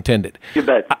 no pun intended. You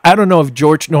bet. I don't know if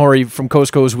George Norrie from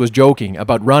Coast to Coast was joking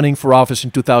about running for office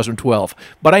in 2012,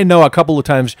 but I know a couple of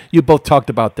times you both talked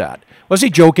about that. Was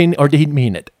he joking, or did he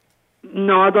mean it?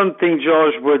 No, I don't think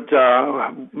George would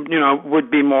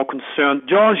be more concerned.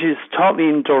 George is totally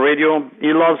into radio.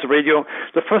 He loves radio.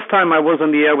 The first time I was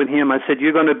on the air with him, I said,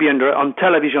 "You're going to be on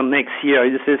television next year."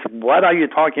 He says, "What are you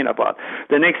talking about?"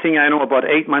 The next thing I know, about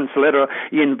 8 months later,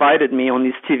 he invited me on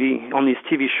his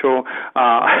TV show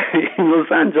in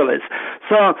Los Angeles.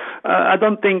 So I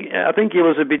think he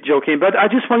was a bit joking. But I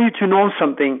just want you to know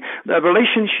something. The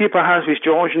relationship I have with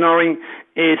George Norrie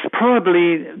is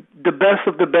probably the best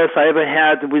of the best I ever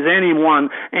had with anyone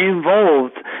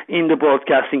involved in the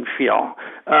broadcasting field.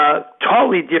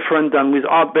 Totally different than with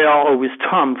Art Bell or with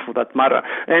Tom, for that matter.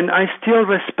 And I still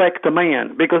respect the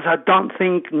man, because I don't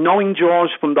think, knowing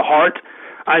George from the heart,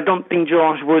 I don't think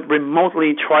George would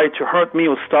remotely try to hurt me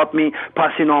or stop me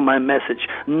passing on my message.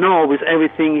 No, with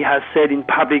everything he has said in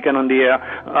public and on the air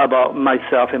about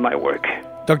myself and my work.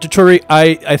 Dr. Turi,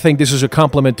 I think this is a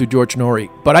compliment to George Norrie,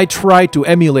 but I try to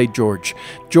emulate George.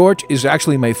 George is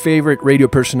actually my favorite radio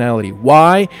personality.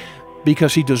 Why?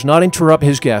 Because he does not interrupt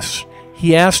his guests.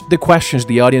 He asks the questions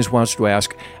the audience wants to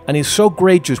ask, and he's so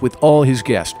gracious with all his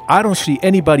guests. I don't see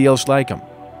anybody else like him.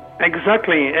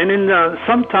 Exactly, and in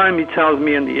sometime he tells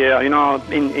me in the air,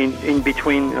 in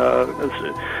between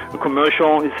a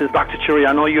commercial, he says, "Dr. Turi,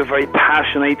 I know you're very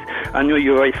passionate, I know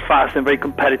you're very fast and very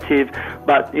competitive,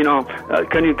 but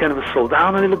can you kind of slow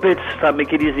down a little bit,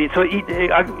 make it easy?" So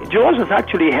George has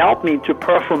actually helped me to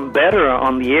perform better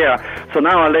on the air. So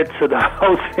now I let the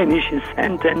host finish his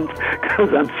sentence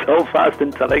because I'm so fast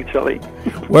intellectually.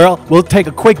 Well, we'll take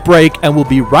a quick break, and we'll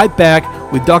be right back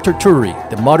with Dr. Turi,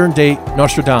 the modern-day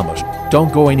Nostradamus.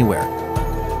 Don't go anywhere.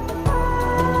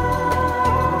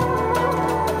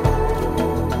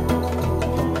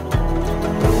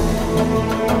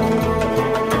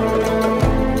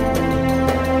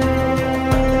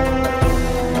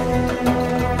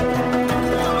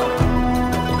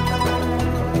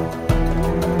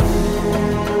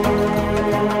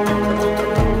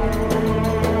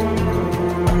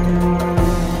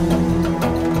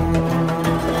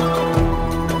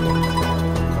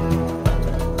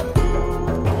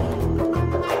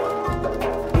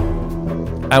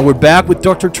 And we're back with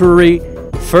Dr. Turi,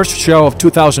 first show of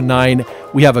 2009.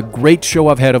 We have a great show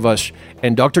ahead of us,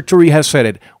 and Dr. Turi has said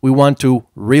it. We want to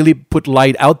really put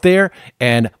light out there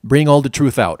and bring all the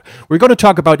truth out. We're going to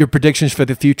talk about your predictions for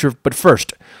the future, but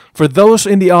first, for those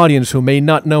in the audience who may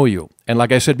not know you, and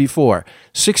like I said before,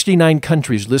 69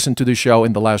 countries listened to the show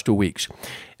in the last 2 weeks.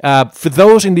 For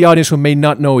those in the audience who may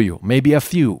not know you, maybe a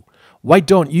few, why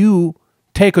don't you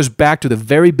take us back to the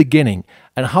very beginning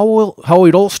and how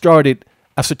it all started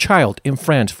as a child in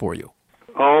France for you?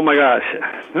 Oh my gosh.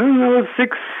 I was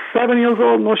 6, 7 years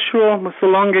old, not sure, it was so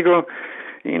long ago.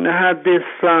 And I had this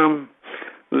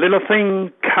little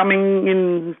thing coming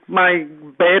in my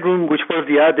bedroom, which was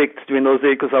the attic during those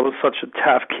days because I was such a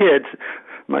tough kid.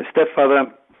 My stepfather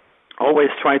always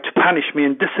tried to punish me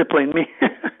and discipline me.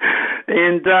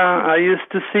 And I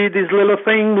used to see this little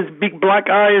thing with big black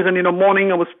eyes, and in the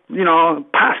morning I was,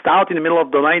 passed out in the middle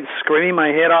of the night, screaming my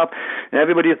head up.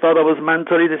 Everybody thought I was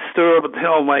mentally disturbed.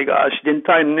 Oh my gosh, the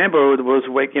entire neighborhood was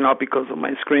waking up because of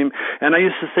my scream. And I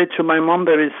used to say to my mom,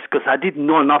 because I didn't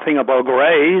know nothing about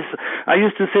grays, I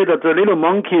used to say that the little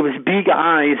monkey with big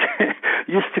eyes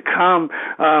used to come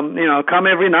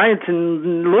every night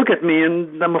and look at me,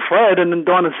 and I'm afraid and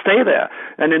don't want to stay there.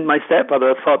 And then my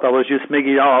stepfather thought I was just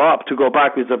making it all up to go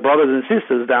back with the brothers and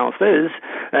sisters downstairs,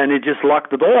 and he just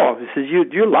locked the door. He says,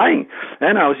 you're lying.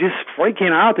 And I was just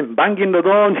freaking out and banging the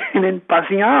door and then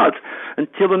passing out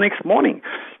until the next morning.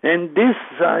 And this,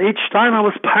 each time I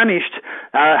was punished,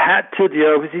 I had to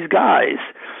deal with these guys.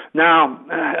 Now,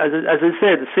 as I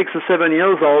said, 6 or 7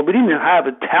 years old, we didn't have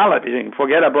a television.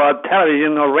 Forget about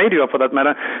television or radio for that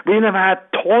matter. We never had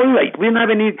toilet. We didn't have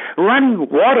any running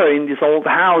water in this old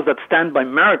house that stand by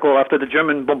miracle after the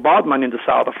German bombardment in the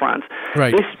south of France.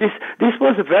 Right. This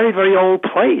was a very, very old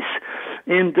place.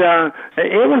 And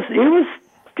it was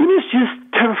just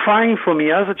terrifying for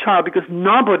me as a child because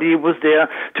nobody was there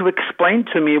to explain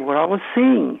to me what I was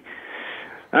seeing.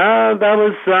 That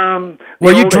was.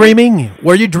 Were you dreaming?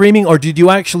 Were you dreaming, or did you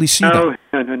actually see them?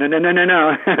 No.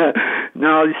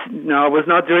 No, I was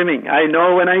not dreaming. I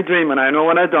know when I dream, and I know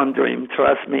when I don't dream.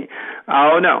 Trust me.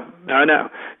 Oh no.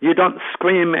 You don't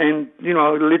scream and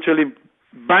literally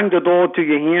bang the door till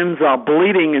your hands are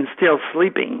bleeding and still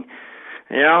sleeping.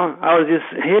 I was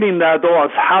just hitting that door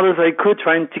as hard as I could,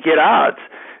 trying to get out.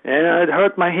 and it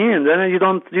hurt my hand. And you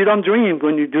don't dream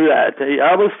when you do that.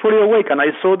 I was fully awake, and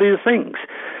I saw these things.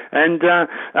 And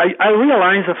I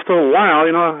realized after a while,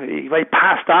 if I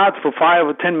passed out for 5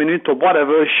 or 10 minutes or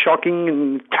whatever, shocking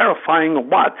and terrifying or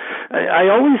what,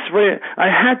 I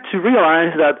had to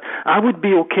realize that I would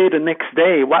be okay the next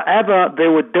day. Whatever they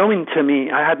were doing to me,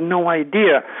 I had no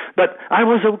idea, but I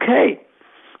was okay.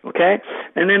 Okay,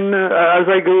 and then as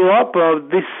I grew up,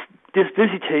 this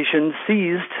visitation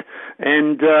ceased,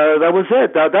 and that was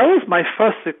it. That was my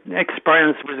first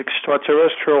experience with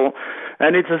extraterrestrial,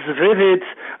 and it's as vivid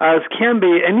as can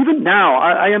be. And even now,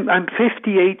 I'm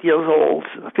 58 years old,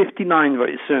 59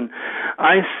 very soon.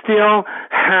 I still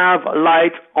have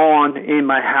light on in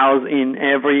my house in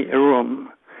every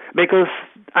room, because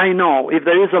I know if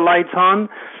there is a light on,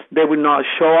 they will not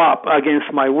show up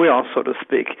against my will, so to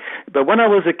speak. But when I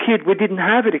was a kid, we didn't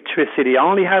have electricity. I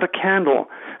only had a candle,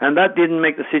 and that didn't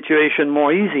make the situation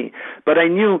more easy. But I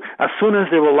knew as soon as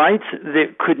there were lights, they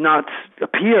could not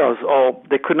appear, or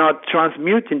they could not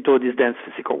transmute into this dense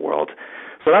physical world.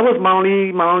 So that was my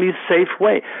only safe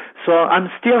way. So I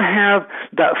still have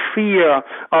that fear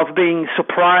of being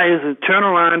surprised and turn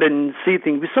around and see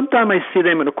things. Sometimes I see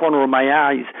them in the corner of my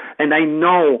eyes, and I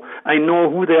know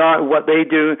who they are, what they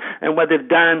do, and what they've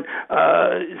done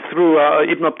through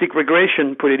hypnotic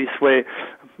regression, put it this way.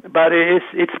 But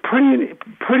it's pretty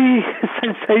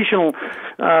sensational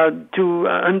to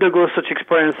undergo such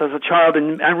experience as a child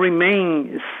and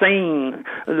remain sane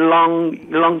a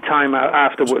long time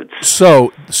afterwards.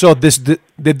 So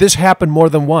did this happen more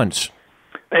than once?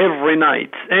 Every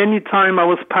night. Anytime I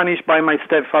was punished by my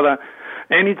stepfather,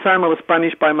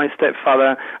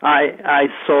 I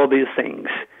saw these things.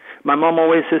 My mom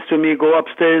always says to me, go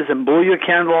upstairs and blow your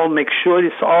candle, make sure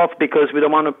it's off because we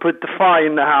don't want to put the fire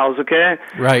in the house, okay?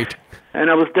 Right.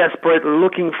 And I was desperate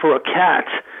looking for a cat.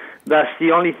 That's the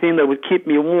only thing that would keep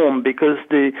me warm because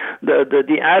the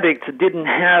attic didn't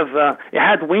have, it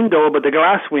had window, but the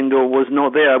glass window was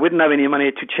not there. We didn't have any money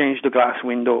to change the glass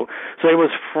window. So it was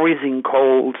freezing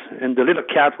cold, and the little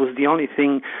cat was the only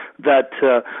thing that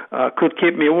could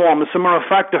keep me warm. As a matter of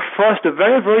fact, the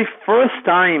very, very first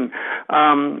time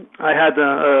I had,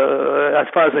 as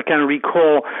far as I can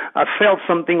recall, I felt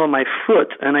something on my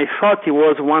foot, and I thought it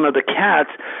was one of the cats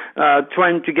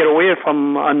trying to get away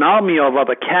from an army of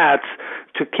other cats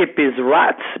to keep his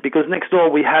rats, because next door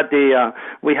we had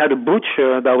a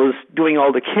butcher that was doing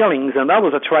all the killings, and that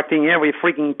was attracting every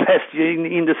freaking pest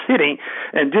in the city,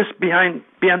 and just behind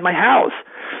my house.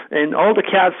 And all the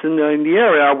cats in the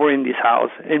area were in this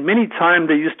house. And many times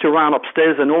they used to run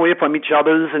upstairs and away from each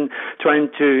other and trying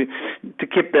to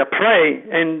keep their prey.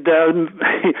 And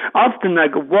often I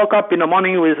woke up in the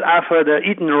morning with after the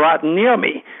eaten rat near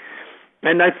me.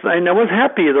 And I was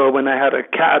happy, though, when I had a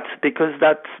cat, because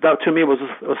that to me was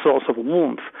a source of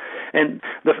warmth. And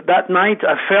that night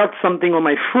I felt something on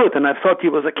my foot, and I thought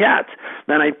it was a cat.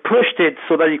 Then I pushed it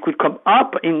so that he could come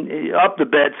up the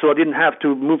bed, so I didn't have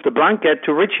to move the blanket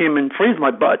to reach him and freeze my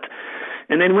butt.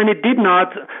 And then when it did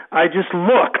not, I just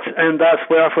looked, and that's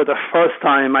where for the first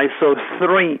time I saw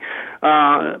 3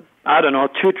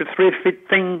 2 to 3 feet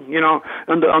thing,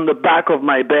 on the back of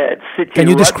my bed. Can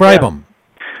you describe them?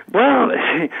 Well,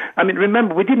 I mean,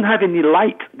 remember, we didn't have any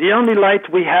light. The only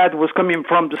light we had was coming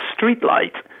from the street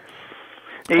light.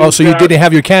 And, so you didn't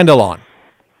have your candle on?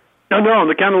 No,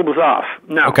 the candle was off.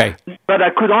 No. Okay. But I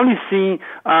could only see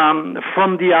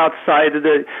from the outside.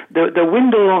 The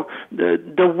window.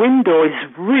 The window is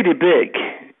really big.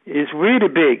 It's really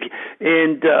big,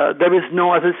 and there is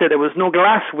no, as I said, there was no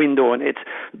glass window in it.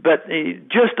 But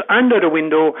just under the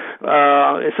window,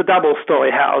 it's a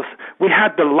double-story house. We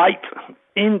had the light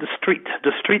in the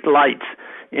street lights,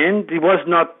 and it was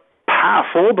not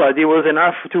powerful, but it was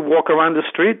enough to walk around the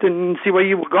street and see where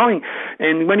you were going.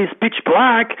 And when it's pitch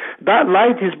black, that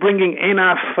light is bringing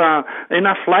enough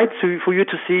light for you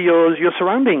to see your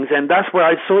surroundings. And that's where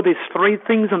I saw these 3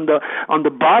 things on the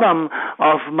bottom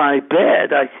of my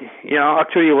bed.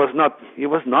 Actually it was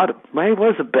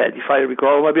a bed, if I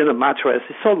recall, maybe on a mattress.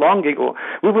 It's so long ago.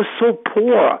 We were so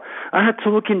poor. I had to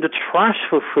look in the trash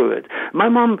for food. My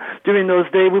mom, during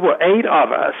those days, we were 8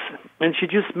 of us. And she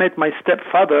just met my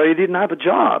stepfather. He didn't have a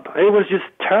job. It was just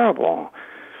terrible.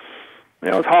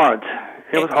 It was hard.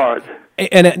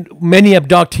 And many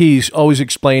abductees always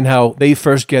explain how they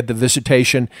first get the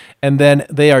visitation and then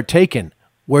they are taken.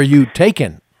 Were you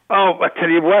taken? Oh, I tell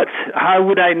you what. How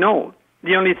would I know?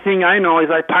 The only thing I know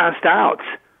is I passed out.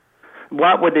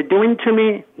 What were they doing to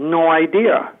me? No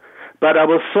idea. But I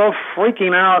was so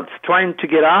freaking out trying to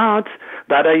get out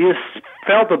that I just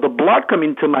felt that the blood come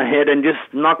into my head and just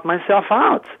knocked myself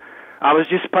out. I was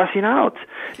just passing out.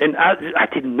 And I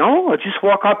didn't know. I just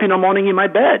woke up in the morning in my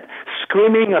bed,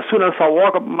 screaming. As soon as I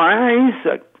woke up my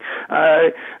eyes,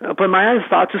 open my eyes,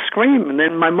 start to scream. And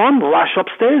then my mom rushed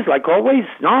upstairs, like always.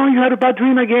 No, you had a bad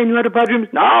dream again. You had a bad dream.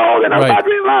 No, then I had a bad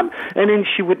dream, Mom. And then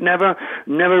she would never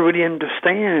really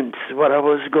understand what I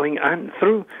was going on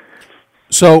through.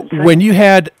 So when you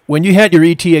had your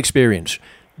ET experience,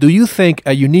 do you think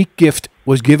a unique gift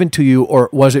was given to you, or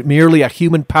was it merely a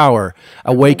human power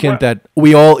awakened that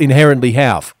we all inherently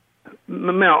have?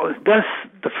 Mel, that's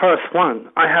the first one.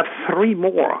 I have three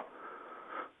more.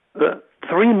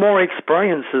 Three more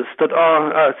experiences that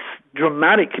are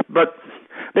dramatic, but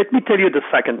let me tell you the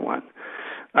second one.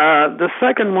 The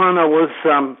second one, I was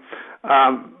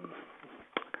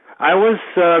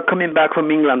coming back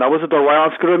from England. I was at the Royal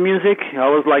School of Music. I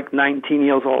was like 19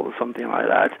 years old or something like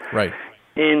that. Right.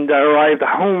 And I arrived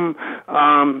home.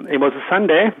 It was a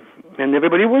Sunday, and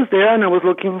everybody was there, and I was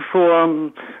looking for,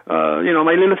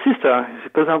 my little sister,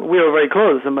 because we were very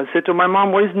close. And I said to my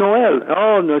mom, "Where's Noelle?"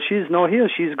 "Oh, no, she's not here.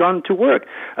 She's gone to work."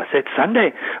 I said,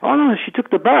 "Sunday?" "Oh, no, she took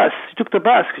the bus.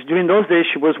 Because during those days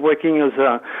she was working as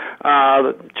a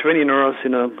training nurse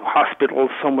in a hospital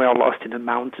somewhere lost in the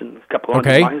mountains, a couple of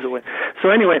miles away." So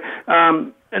anyway,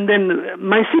 and then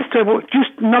my sister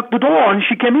just knocked the door, and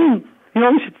she came in.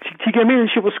 She came in and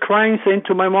she was crying, saying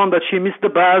to my mom that she missed the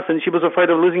bus and she was afraid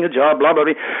of losing a job, blah, blah,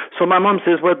 blah. So my mom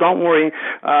says, "Well, don't worry,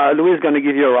 Louis is going to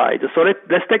give you a ride." So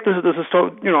let's take the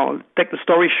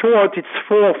story short. It's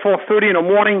 4:30 in the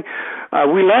morning.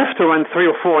 We left around 3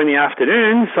 or 4 in the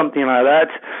afternoon, something like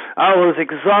that. I was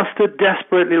exhausted,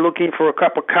 desperately looking for a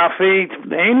cup of coffee.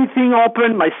 Anything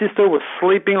open. My sister was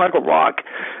sleeping like a rock,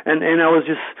 and I was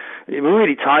just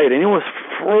really tired, and it was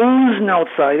frozen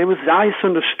outside. There was ice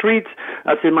on the street.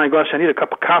 I said, "My gosh, I need a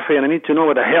cup of coffee, and I need to know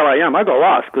where the hell I am." I got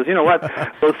lost, because you know what?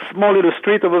 Those small little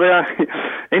street over there.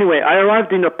 Anyway, I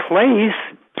arrived in a place.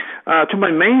 To my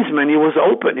amazement, it was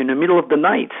open in the middle of the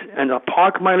night, and I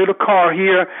parked my little car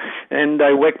here, and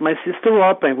I waked my sister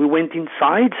up, and we went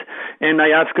inside, and I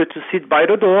asked her to sit by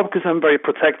the door, because I'm very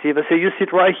protective. I said, "You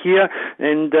sit right here,"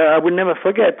 and I would never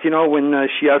forget, when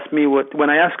she asked me when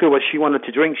I asked her what she wanted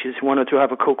to drink. She wanted to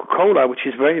have a Coca-Cola, which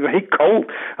is very, very cold.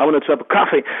 I wanted to have a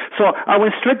coffee. So I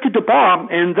went straight to the bar,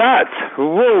 and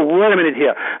whoa, wait a minute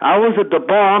here. I was at the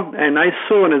bar, and I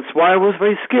saw, and it's why I was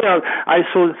very scared, I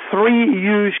saw 3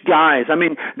 huge guys. I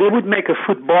mean, they would make a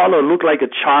footballer look like a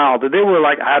child. They were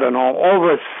like, I don't know,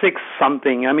 over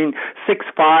 6-something. I mean,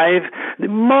 6'5".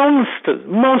 Most.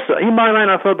 In my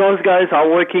mind, I thought those guys are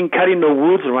working, cutting the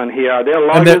woods around here. They're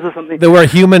loggers or something. They were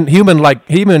human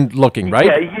looking, right?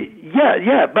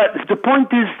 Yeah. But the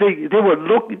point is, they were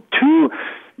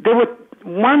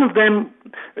one of them,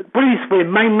 put it this way,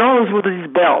 my nose was his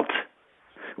belt.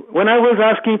 When I was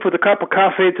asking for the cup of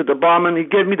coffee to the barman, he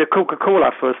gave me the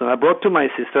Coca-Cola first, and I brought to my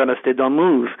sister, and I said, "Don't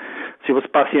move." She was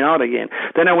passing out again.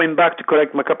 Then I went back to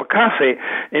collect my cup of coffee,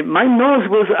 and my nose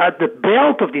was at the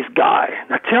belt of this guy.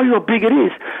 I tell you how big it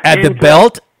is. The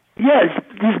belt? Yes,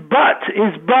 his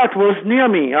butt was near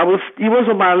me. He was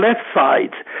on my left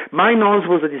side. My nose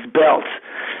was at his belt.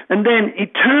 And then he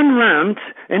turned around,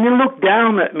 and he looked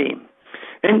down at me.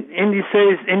 And he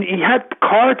says, and he had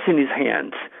cards in his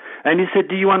hands. And he said,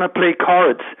 "Do you want to play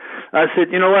cards?" I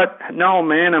said, "You know what? No,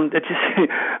 man,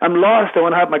 I'm lost. I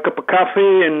want to have my cup of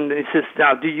coffee." And he says,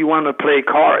 "Now, do you want to play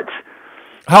cards?"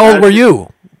 How old were you?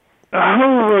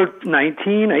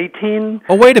 19, 18.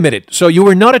 Oh, wait a minute. So you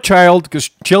were not a child, because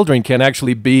children can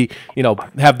actually be,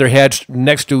 have their heads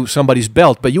next to somebody's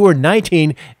belt. But you were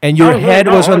 19, and your head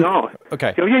was on. No.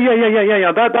 Okay.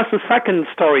 Yeah. That's the second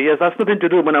story. Yes, that's nothing to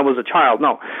do when I was a child.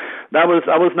 No, I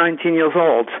was 19 years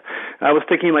old. I was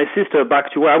taking my sister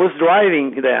back to where I was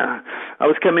driving there. I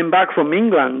was coming back from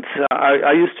England.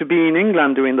 I used to be in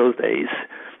England during those days.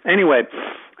 Anyway,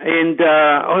 and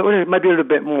it might be a little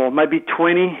bit more, maybe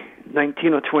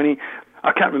 19 or 20.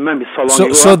 I can't remember, so long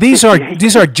ago. So these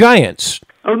are giants.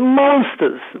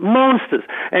 Monsters.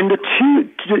 And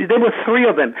there were 3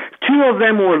 of them. 2 of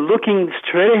them were looking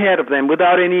straight ahead of them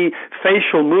without any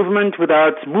facial movement,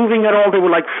 without moving at all. They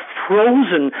were like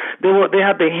frozen. They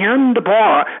had their hand on the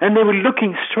bar, and they were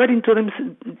looking straight into them,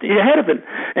 ahead of them.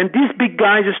 And this big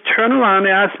guy just turned around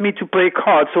and asked me to play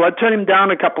cards. So I turned him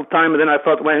down a couple of times, and then I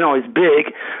thought, well, no, he's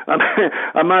big.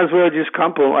 I might as well just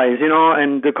compromise,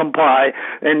 and comply.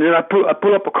 And then I pull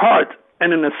up a card.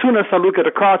 And then as soon as I look at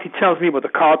the card, he tells me what the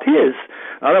card is.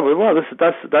 I thought, well,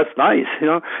 that's nice,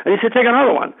 And he said, "Take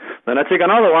another one." Then I take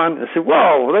another one. I said,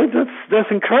 "Whoa,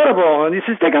 that's incredible." And he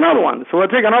says, "Take another one." So I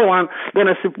take another one. Then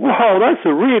I said, "Whoa, that's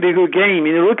a really good game."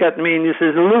 And he look at me and he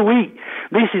says, "Louis,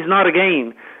 this is not a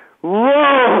game."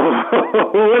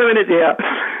 Whoa, wait a minute here.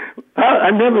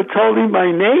 I never told him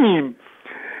my name.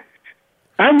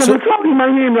 I never told him my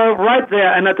name right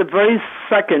there, and at the very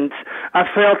second, I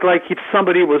felt like if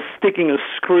somebody was sticking a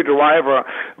screwdriver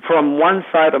from one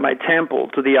side of my temple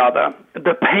to the other.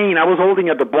 The pain, I was holding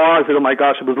at the bar, I said, oh my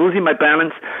gosh, I was losing my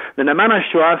balance. Then I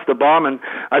managed to ask the barman,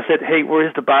 I said, hey, where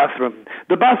is the bathroom?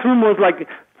 The bathroom was like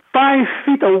 5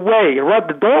 feet away, right?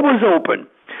 The door was open.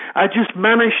 I just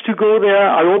managed to go there.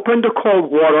 I opened the cold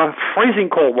water, freezing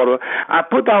cold water. I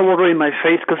put that water in my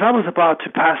face because I was about to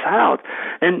pass out.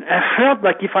 And I felt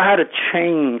like if I had a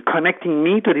chain connecting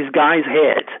me to this guy's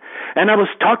head, and I was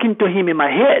talking to him in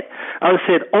my head, I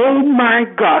said, oh my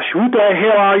gosh, who the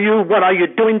hell are you? What are you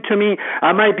doing to me?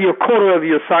 I might be a quarter of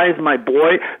your size, my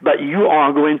boy, but you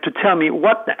are going to tell me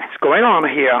what is going on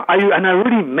here. And I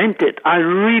really meant it. I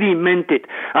really meant it.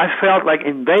 I felt like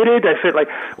invaded. I felt like,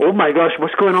 oh my gosh,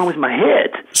 what's going on with my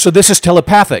head? So this is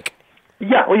telepathic?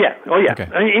 Yeah, oh yeah. Okay.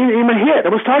 In my head, I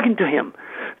was talking to him.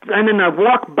 And then I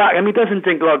walked back. I mean, it doesn't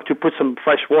take long to put some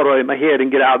fresh water in my head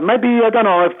and get out. Maybe, I don't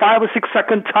know, a 5 or 6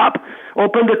 second top.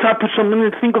 Open the top, put some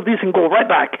minutes, think of this, and go right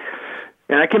back.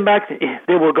 And I came back,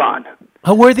 they were gone.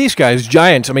 How were these guys?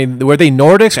 Giants? I mean, were they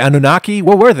Nordics, Anunnaki?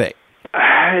 What were they?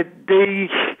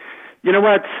 You know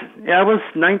what? I was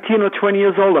 19 or 20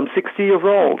 years old. I'm 60 years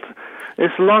old.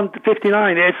 It's long,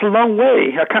 59. It's a long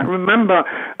way. I can't remember.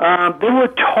 They were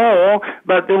tall,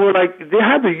 but they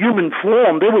had a human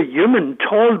form. They were human,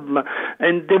 tall,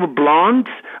 and they were blonde.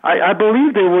 I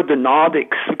believe they were the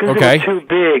Nordics because they were too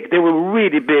big. They were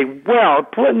really big. Well,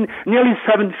 nearly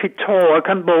 7 feet tall. I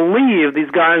can't believe these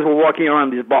guys were walking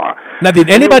around this bar. Now, did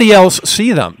anybody else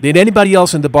see them? Did anybody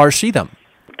else in the bar see them?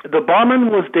 The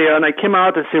barman was there, and I came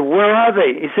out and said, where are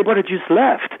they? He said, well, they just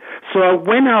left. So I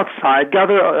went outside,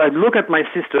 I looked at my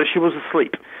sister. She was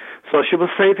asleep. So she was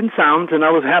safe and sound, and I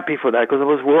was happy for that because I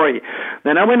was worried.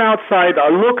 Then I went outside.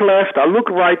 I looked left. I looked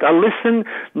right. I listened.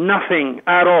 Nothing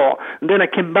at all. And then I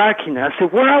came back in. I said,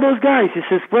 where are those guys? He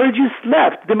says, well, they just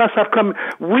left. They must have come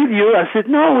with you. I said,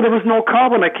 no, there was no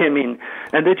car when I came in.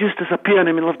 And they just disappeared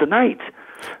in the middle of the night.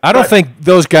 I don't think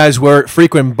those guys were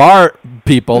frequent bar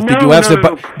people. Did you ask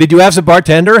the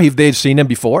bartender if they'd seen him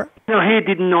before? No, he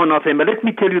didn't know nothing. But let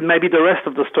me tell you, maybe the rest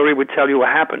of the story would tell you what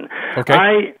happened.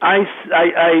 Okay.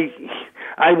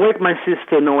 I wake my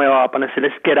sister Noelle up and I said,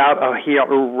 let's get out of here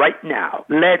right now.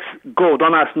 Let's go.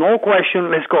 Don't ask no question.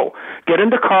 Let's go. Get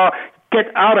in the car. Get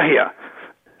out of here.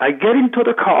 I get into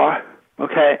the car,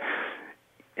 okay,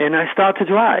 and I start to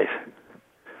drive.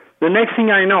 The next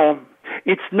thing I know,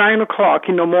 it's 9 o'clock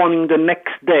in the morning the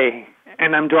next day,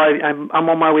 and I'm driving. I'm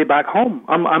on my way back home.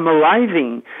 I'm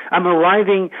arriving. I'm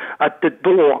arriving at the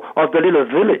door of the little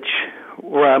village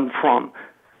where I'm from.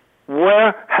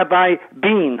 Where have I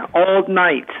been all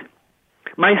night?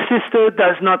 My sister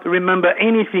does not remember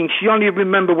anything. She only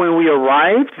remembered when we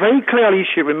arrived. Very clearly,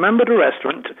 she remembered the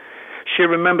restaurant. She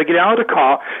remembered getting out of the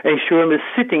car, and she remembered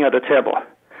sitting at the table.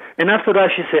 And after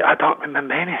that, she said, I don't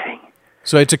remember anything.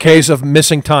 So it's a case of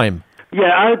missing time.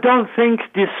 Yeah, I don't think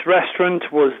this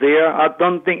restaurant was there. I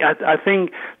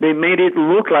think they made it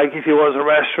look like if it was a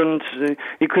restaurant.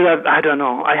 It could have, I don't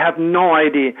know. I have no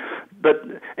idea. But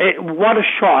what a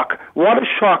shock. What a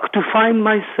shock to find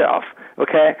myself,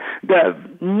 okay, the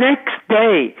next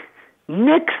day,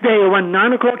 around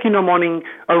 9 o'clock in the morning,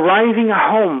 arriving at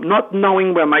home, not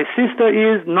knowing where my sister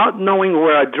is, not knowing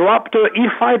where I dropped her,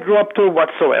 if I dropped her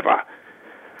whatsoever.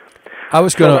 I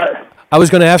was going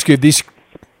to ask you if these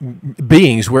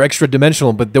beings were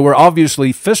extra-dimensional, but they were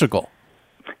obviously physical.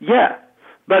 Yeah,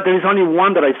 but there is only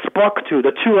one that I spoke to.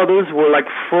 The two others were like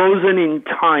frozen in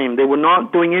time. They were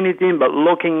not doing anything but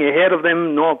looking ahead of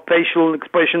them, no facial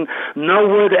expression, no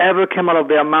word ever came out of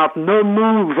their mouth, no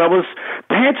move. I was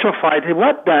petrified.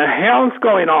 What the hell's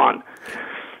going on?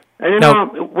 And, you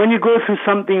know, when you go through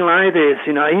something like this,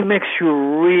 you know, it makes you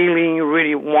really,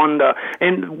 really wonder.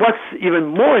 And what's even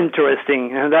more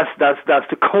interesting, and that's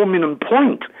the culminant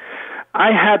point,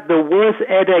 I had the worst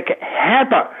headache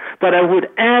ever that I would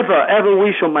ever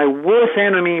wish on my worst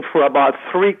enemy for about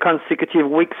 3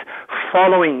 consecutive weeks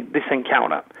following this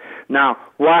encounter. Now,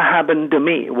 what happened to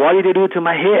me? What did it do to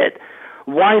my head?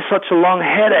 Why such a long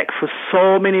headache for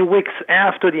so many weeks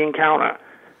after the encounter?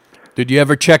 Did you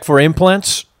ever check for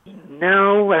implants?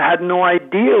 No, I had no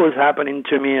idea what was happening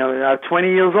to me. I was 20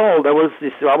 years old. I was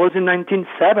in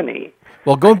 1970.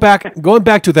 Well, going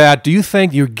back to that, do you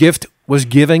think your gift was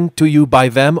given to you by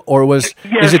them, or was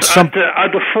yes, is it some?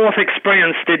 At the 4th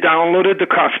experience, they downloaded the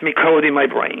cosmic code in my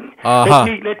brain.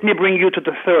 Let me bring you to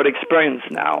the 3rd experience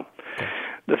now. Okay.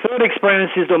 The 3rd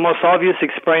experience is the most obvious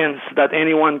experience that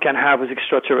anyone can have with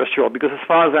extraterrestrial, because as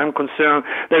far as I'm concerned,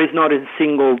 there is not a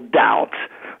single doubt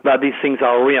that these things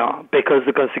are real because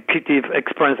the consecutive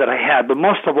experience that I had. But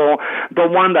most of all, the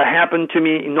one that happened to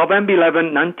me in November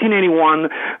 11, 1981,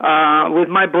 with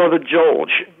my brother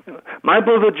George. My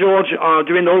brother George,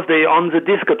 during those days, owns a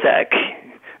discotheque.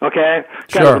 Okay?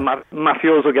 Kind of a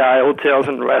mafioso guy, hotels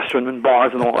and restaurants and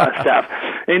bars and all that stuff.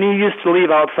 And he used to live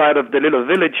outside of the little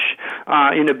village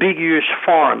in a big, huge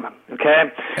farm.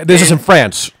 Okay? This is in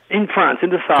France. In France,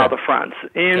 in the south of France.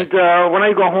 And when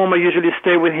I go home, I usually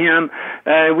stay with him.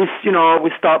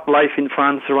 We start life in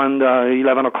France around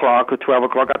 11 o'clock or 12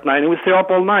 o'clock at night, and we stay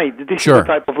up all night. This is the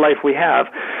type of life we have.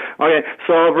 Okay,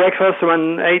 so breakfast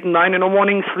around 8 and 9 in the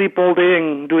morning, sleep all day,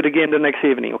 and do it again the next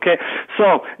evening. Okay,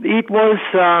 so it was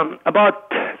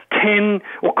about 10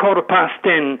 or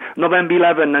 10:15, November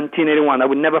 11, 1981. I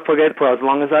would never forget for as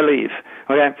long as I live.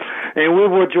 Okay, and we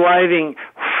were driving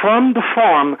from the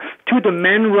farm to the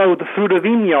main road through the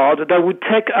vineyard that would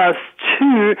take us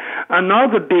to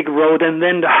another big road and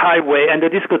then the highway, and the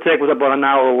discotheque was about an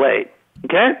hour away.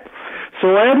 Okay? So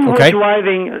we were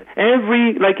driving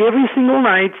every single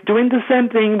night, doing the same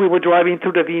thing. We were driving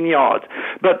through the vineyard.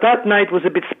 But that night was a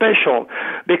bit special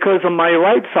because on my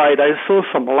right side, I saw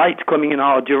some light coming in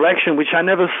our direction, which I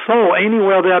never saw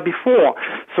anywhere there before.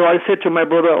 So I said to my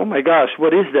brother, oh my gosh,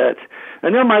 what is that?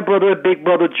 And then my brother, big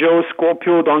brother Joe,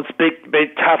 Scorpio, don't speak,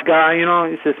 big tough guy,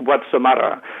 he says, what's the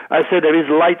matter? I said, there is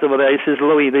light over there. He says,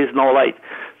 Louis, there's no light.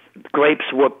 Grapes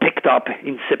were picked up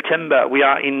in September. We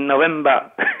are in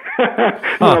November.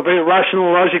 Very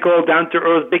rational, logical,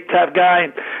 down-to-earth, big tough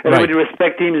guy. Everybody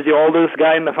respects him. He's the oldest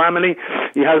guy in the family.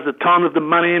 He has a ton of the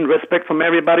money and respect from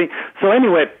everybody. So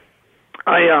anyway,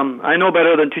 I know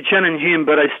better than to challenge him,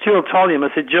 but I still told him,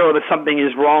 I said, Joe, there's something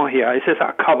is wrong here. He says,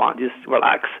 come on, just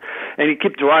relax. And he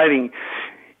kept driving.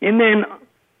 And then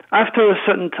after a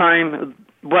certain time,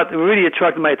 what really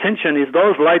attracted my attention is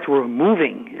those lights were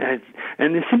moving,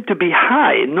 and they seemed to be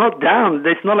high, not down.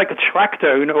 It's not like a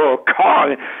tractor, or a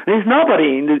car. There's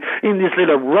nobody in this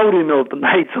little road in the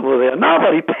nights over there.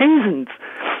 Nobody, peasants.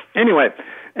 Anyway,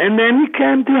 and then it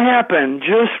came to happen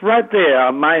just right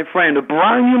there. My friend, a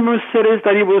brand new Mercedes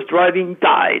that he was driving,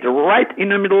 died right in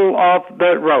the middle of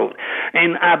the road.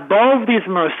 And above this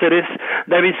Mercedes,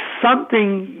 there is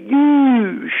something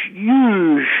huge,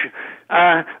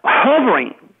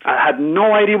 hovering. I had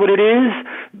no idea what it is.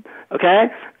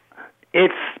 Okay,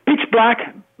 it's pitch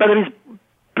black, but there is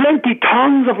plenty,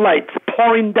 tons of lights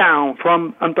pouring down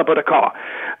from on top of the car.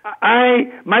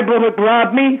 My brother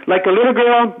grabbed me like a little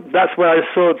girl. That's where I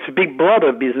saw it's a big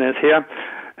brother business here.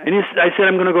 And I said,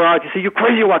 I'm going to go out. He said, you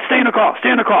crazy or what? Stay in the car.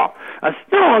 Stay in the car. I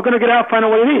said, no, I'm going to get out, find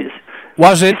out what it is.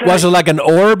 Was it like an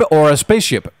orb or a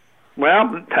spaceship?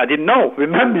 Well, I didn't know.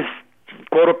 Remember, it's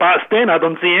 10:15. I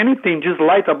don't see anything, just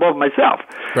light above myself.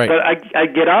 Right. But I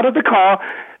get out of the car,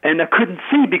 and I couldn't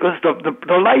see because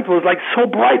the light was like so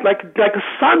bright, like a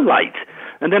sunlight.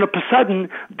 And then all of a sudden,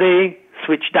 they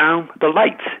switched down the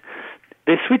light.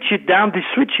 They switch it down, they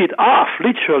switch it off,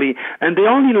 literally, and they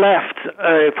only left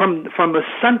from the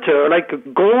center like a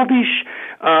goldish,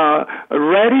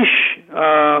 reddish,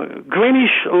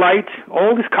 greenish light,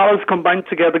 all these colors combined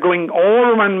together, going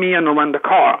all around me and around the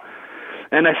car.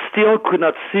 And I still could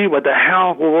not see what the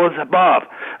hell was above.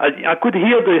 I could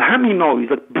hear the humming noise,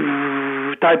 like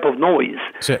type of noise.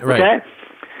 Right. Okay?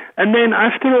 And then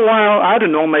after a while, I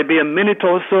don't know, maybe a minute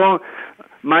or so,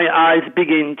 my eyes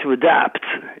begin to adapt,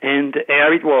 and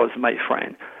there it was, my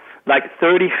friend, like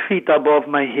 30 feet above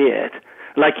my head,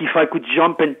 like if I could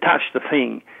jump and touch the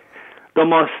thing. The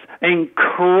most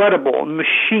incredible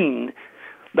machine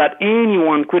that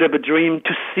anyone could ever dream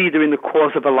to see during the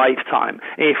course of a lifetime.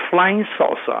 A flying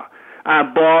saucer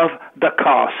above the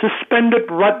car, suspended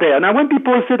right there. Now, when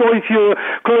people said, if you're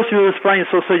close to this flying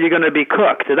saucer, you're going to be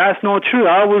cooked, that's not true.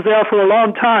 I was there for a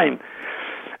long time.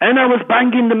 And I was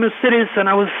banging the Mercedes, and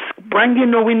I was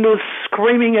banging the windows,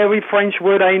 screaming every French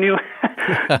word I knew,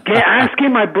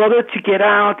 asking my brother to get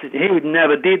out. He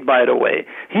never did, by the way.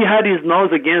 He had his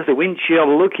nose against the windshield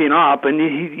looking up, and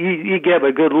he gave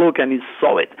a good look, and he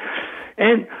saw it.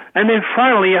 And then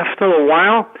finally, after a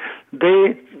while,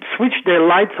 they switched their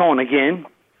lights on again,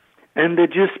 and they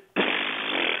just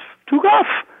took off.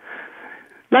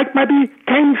 Like maybe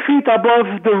 10 feet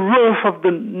above the roof of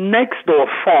the next door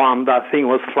farm, that thing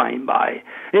was flying by.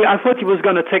 I thought he was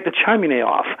going to take the chimney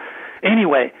off.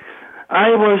 Anyway,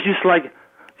 I was just like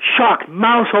shocked,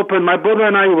 mouth open. My brother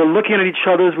and I were looking at each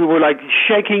other. We were like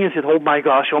shaking and said, oh my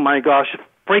gosh,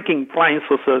 freaking flying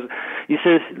saucers. He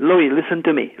says, Louis, listen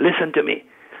to me.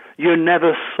 You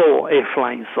never saw a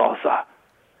flying saucer.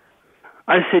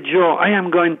 I said, Joe, I am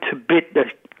going to beat the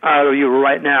out of you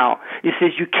right now. He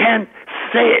says, you can't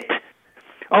say it.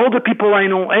 All the people I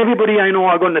know, everybody I know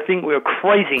are going to think we're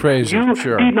crazy. You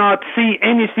sure. did not see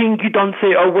anything. You don't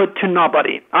say a word to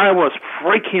nobody. I was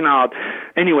freaking out.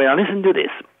 Anyway, listen to this.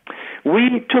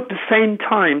 We took the same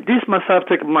time. This must have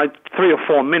taken my 3 or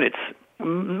 4 minutes.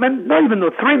 Not even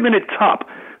 3 minutes top.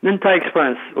 The entire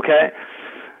experience, okay?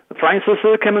 The flying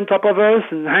saucer came on top of us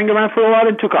and hung around for a while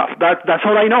and took off. That's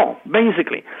all I know,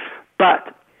 basically.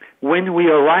 But when we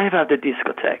arrived at the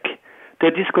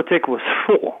discotheque was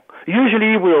full.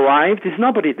 Usually we arrived, there's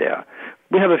nobody there.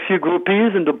 We have a few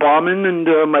groupies and the barman and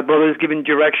my brother is giving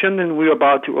direction and we're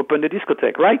about to open the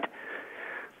discotheque, right?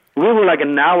 We were like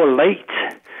an hour late.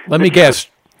 Let me guess.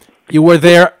 You were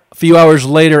there a few hours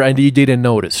later and you didn't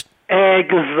notice.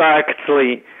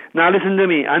 Exactly. Now listen to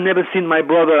me. I've never seen my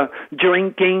brother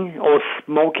drinking or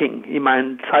smoking in my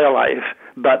entire life.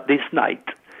 But this night,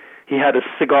 he had a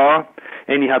cigar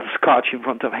and he had a scotch in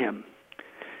front of him.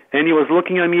 And he was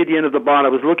looking at me at the end of the bar. I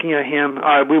was looking at him.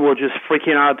 We were just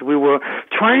freaking out. We were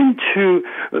trying to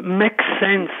make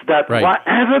sense that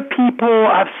whatever people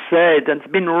have said and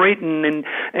it's been written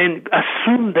and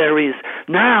assumed there is,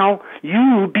 now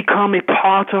you become a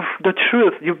part of the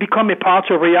truth. You become a part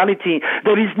of reality.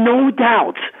 There is no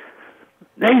doubt.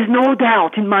 There is no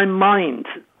doubt in my mind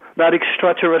that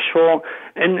extraterrestrial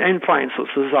and flying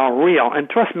saucers are real. And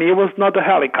trust me, it was not a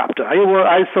helicopter.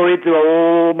 I saw it with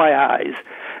all my eyes.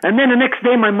 And then the next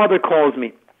day, my mother calls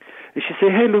me. And she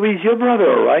said, "Hey, Louise, your brother,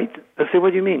 all right?" I said,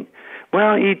 "What do you mean?"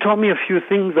 "Well, he told me a few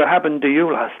things that happened to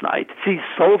you last night." She's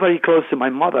so very close to my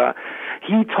mother.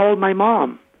 He told my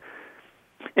mom.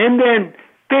 And then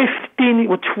 15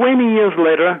 or 20 years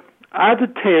later, at the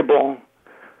table,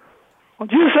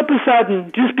 just up a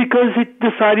sudden, just because he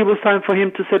decided it was time for him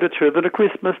to say the truth, on a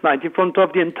Christmas night, in front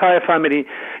of the entire family,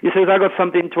 he says, "I got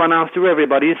something to announce to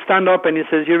everybody." He stand up and he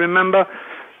says, "You remember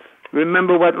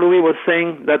what Louis was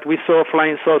saying, that we saw a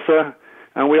flying saucer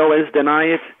and we always deny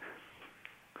it?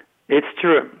 It's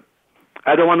true.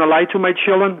 I don't want to lie to my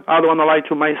children. I don't want to lie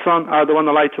to my son. I don't want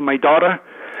to lie to my daughter.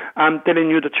 I'm telling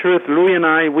you the truth. Louis and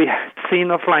I, we had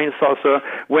seen a flying saucer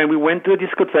when we went to a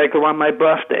discotheque around my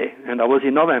birthday. And that was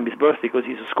in November, his birthday, because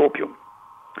he's a Scorpio.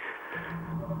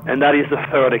 And that is the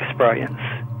third experience."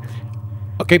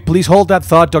 Okay, please hold that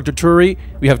thought, Dr. Turi.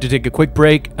 We have to take a quick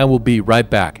break, and we'll be right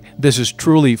back. This is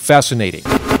truly fascinating.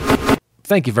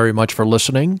 Thank you very much for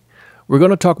listening. We're going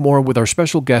to talk more with our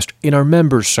special guest in our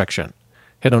members section.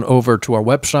 Head on over to our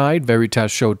website,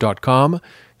 veritasshow.com,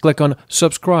 click on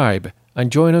subscribe,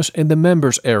 and join us in the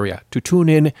members area to tune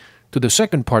in to the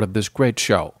second part of this great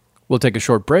show. We'll take a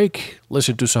short break,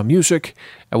 listen to some music,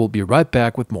 and we'll be right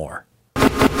back with more.